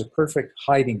provides a perfect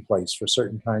hiding place for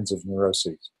certain kinds of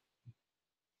neuroses.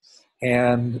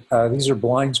 And these are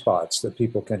blind spots that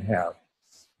people can have.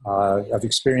 I've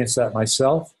experienced that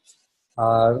myself.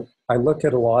 I look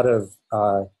at a lot of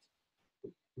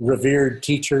revered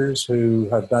teachers who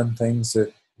have done things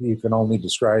that you can only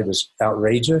describe as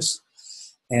outrageous,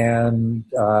 and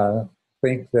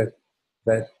think that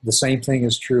the same thing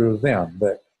is true of them,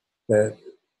 that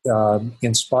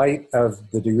in spite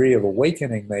of the degree of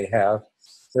awakening they have,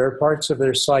 there are parts of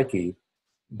their psyche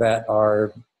that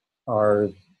are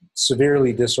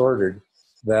severely disordered,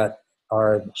 that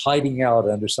are hiding out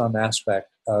under some aspect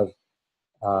of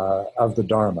the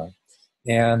Dharma,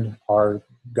 and are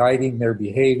guiding their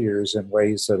behaviors in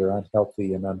ways that are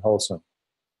unhealthy and unwholesome.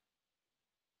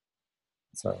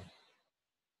 So.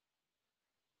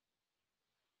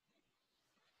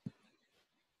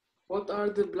 What are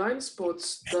the blind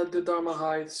spots that the Dharma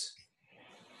hides?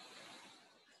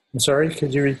 I'm sorry,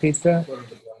 could you repeat that?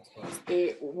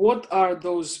 What are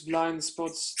those blind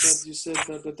spots that you said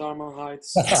that the Dharma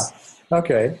hides?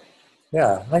 Okay,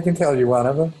 yeah, I can tell you one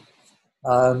of them.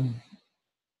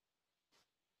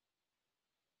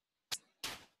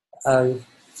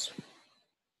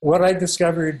 What I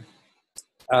discovered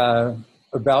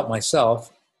about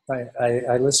myself,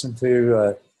 I listened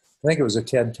to, I think it was a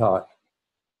TED Talk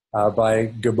by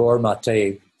Gabor Mate.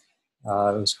 It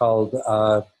was called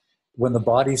When the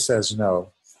Body Says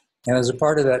No. And as a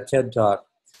part of that TED Talk,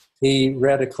 he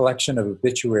read a collection of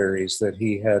obituaries that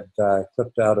he had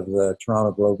clipped out of the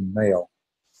Toronto Globe and Mail.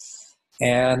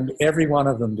 And every one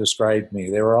of them described me.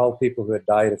 They were all people who had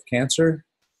died of cancer,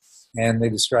 and they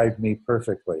described me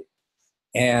perfectly.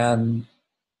 And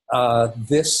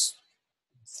this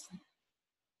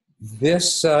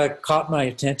caught my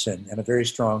attention in a very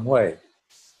strong way.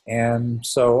 And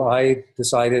so I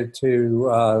decided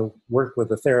to work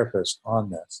with a therapist on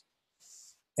this.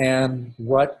 And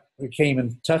what we came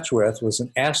in touch with was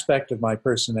an aspect of my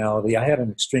personality. I had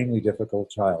an extremely difficult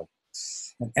child.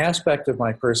 An aspect of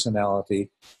my personality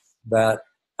that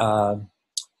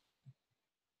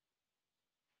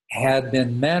had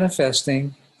been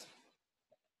manifesting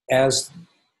as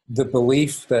the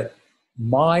belief that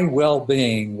my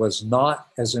well-being was not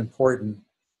as important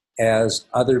as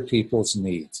other people's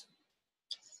needs.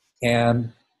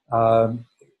 And,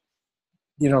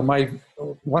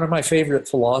 one of my favorite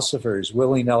philosophers,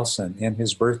 Willie Nelson, in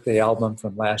his birthday album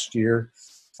from last year,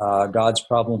 God's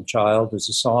Problem Child, there's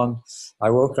a song, I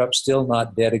woke up still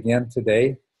not dead again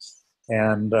today.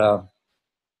 And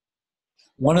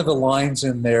one of the lines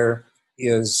in there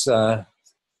is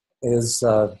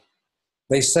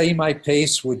they say my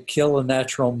pace would kill a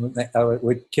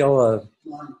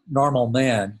normal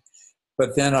man,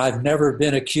 but then I've never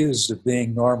been accused of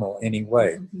being normal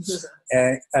anyway.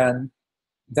 And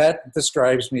that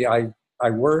describes me. I've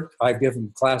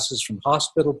given classes from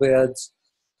hospital beds.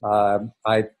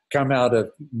 I've come out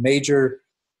of major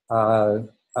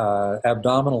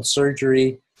abdominal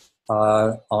surgery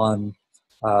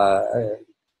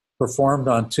performed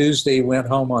on Tuesday, went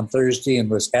home on Thursday, and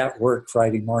was at work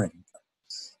Friday morning.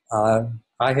 I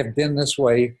have been this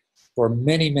way for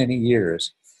many, many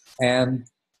years. And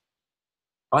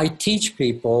I teach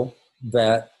people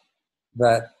that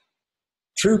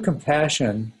true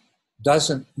compassion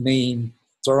doesn't mean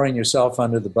throwing yourself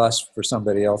under the bus for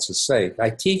somebody else's sake. I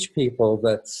teach people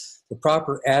that the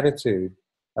proper attitude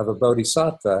of a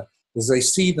bodhisattva is they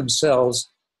see themselves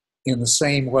in the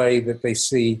same way that they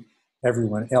see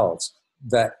everyone else.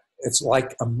 That it's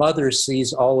like a mother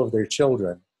sees all of their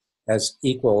children as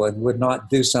equal and would not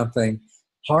do something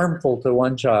harmful to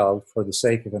one child for the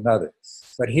sake of another.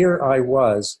 But here I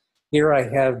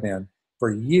have been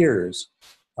for years,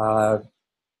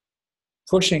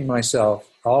 pushing myself,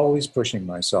 always pushing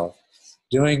myself,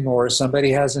 doing more.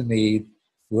 Somebody has a need.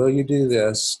 Will you do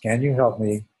this? Can you help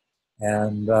me?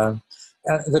 And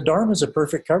the Dharma is a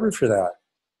perfect cover for that.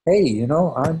 Hey, you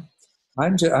know,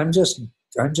 I'm just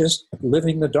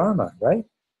living the Dharma, right?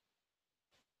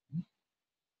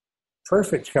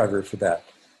 Perfect cover for that.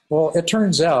 Well, it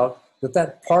turns out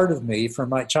that part of me from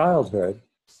my childhood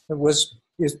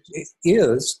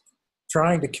is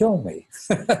trying to kill me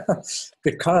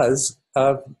because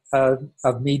of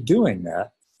me doing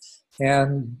that,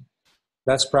 and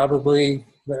that's probably,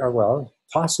 well,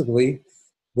 possibly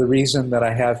the reason that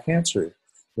I have cancer,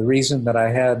 the reason that I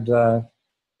had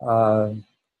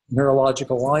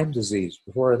neurological Lyme disease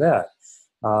before that.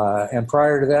 And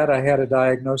prior to that, I had a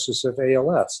diagnosis of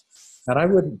ALS. And I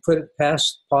wouldn't put it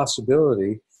past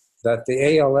possibility that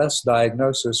the ALS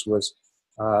diagnosis was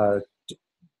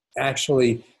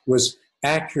actually was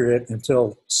accurate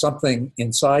until something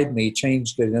inside me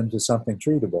changed it into something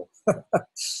treatable.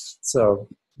 So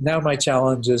now my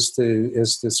challenge is to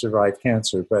survive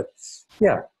cancer. But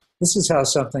yeah, this is how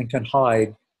something can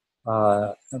hide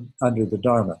under the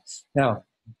Dharma. Now,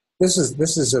 this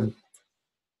is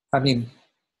I mean,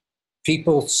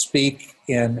 people speak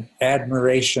in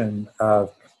admiration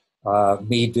of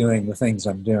me doing the things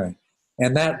I'm doing.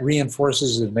 And that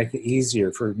reinforces it and makes it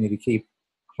easier for me to keep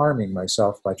harming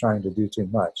myself by trying to do too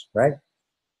much, right?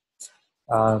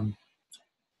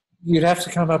 You'd have to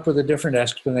come up with a different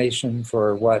explanation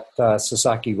for what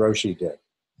Sasaki Roshi did.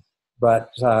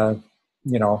 But,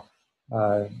 you know,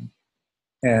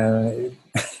 and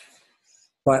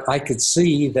but I could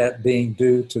see that being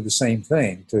due to the same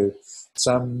thing, to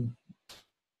some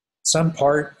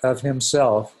part of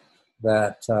himself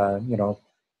that, you know,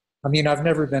 I mean, I've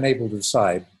never been able to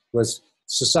decide. Was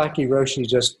Sasaki Roshi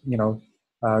just, you know,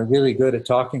 really good at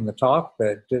talking the talk,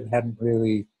 but hadn't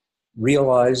really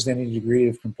realized any degree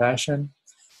of compassion?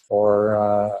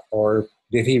 Or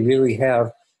did he really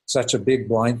have such a big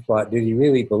blind spot? Did he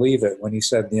really believe it when he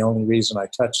said the only reason I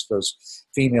touched those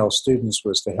female students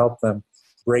was to help them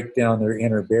break down their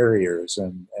inner barriers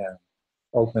and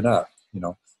open up? You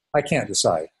know, I can't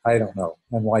decide. I don't know.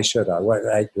 And why should I? What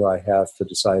right do I have to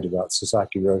decide about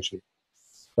Sasaki Roshi?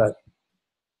 But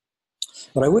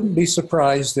I wouldn't be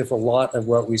surprised if a lot of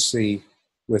what we see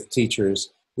with teachers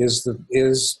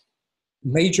is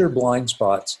major blind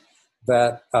spots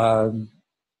that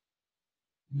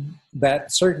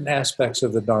that certain aspects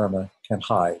of the Dharma can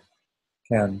hide,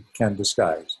 can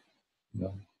disguise. You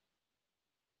know?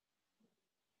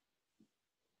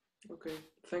 Okay,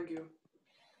 thank you.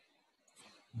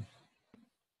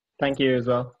 Thank you as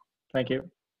well. Thank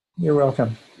you. You're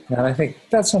welcome. And I think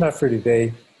that's enough for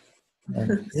today.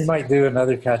 And we might do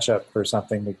another catch-up or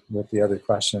something with the other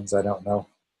questions. I don't know.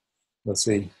 We'll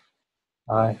see.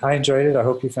 I enjoyed it. I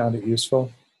hope you found it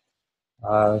useful.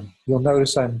 You'll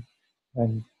notice I'm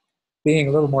being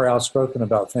a little more outspoken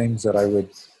about things that I would,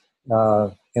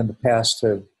 in the past,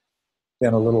 have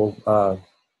been a little,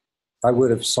 I would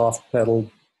have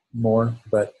soft-pedaled more.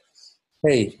 But,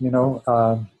 hey, you know,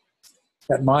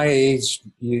 at my age,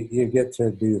 you get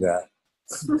to do that.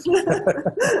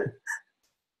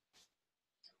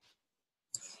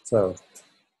 So,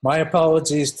 my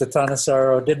apologies to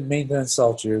Tanasaro. Didn't mean to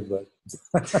insult you, but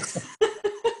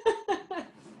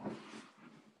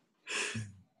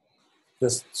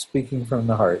just speaking from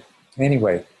the heart.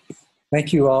 Anyway,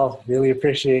 thank you all. Really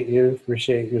appreciate you.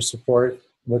 Appreciate your support.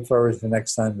 Look forward to the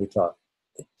next time we talk.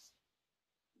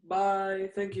 Bye.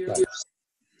 Thank you. Bye.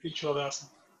 Culadasa.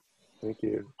 Thank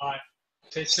you. Bye.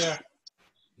 Take care.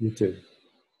 You too.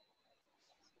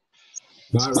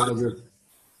 Bye, Roger.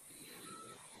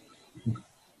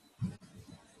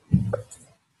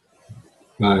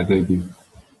 Bye, thank you.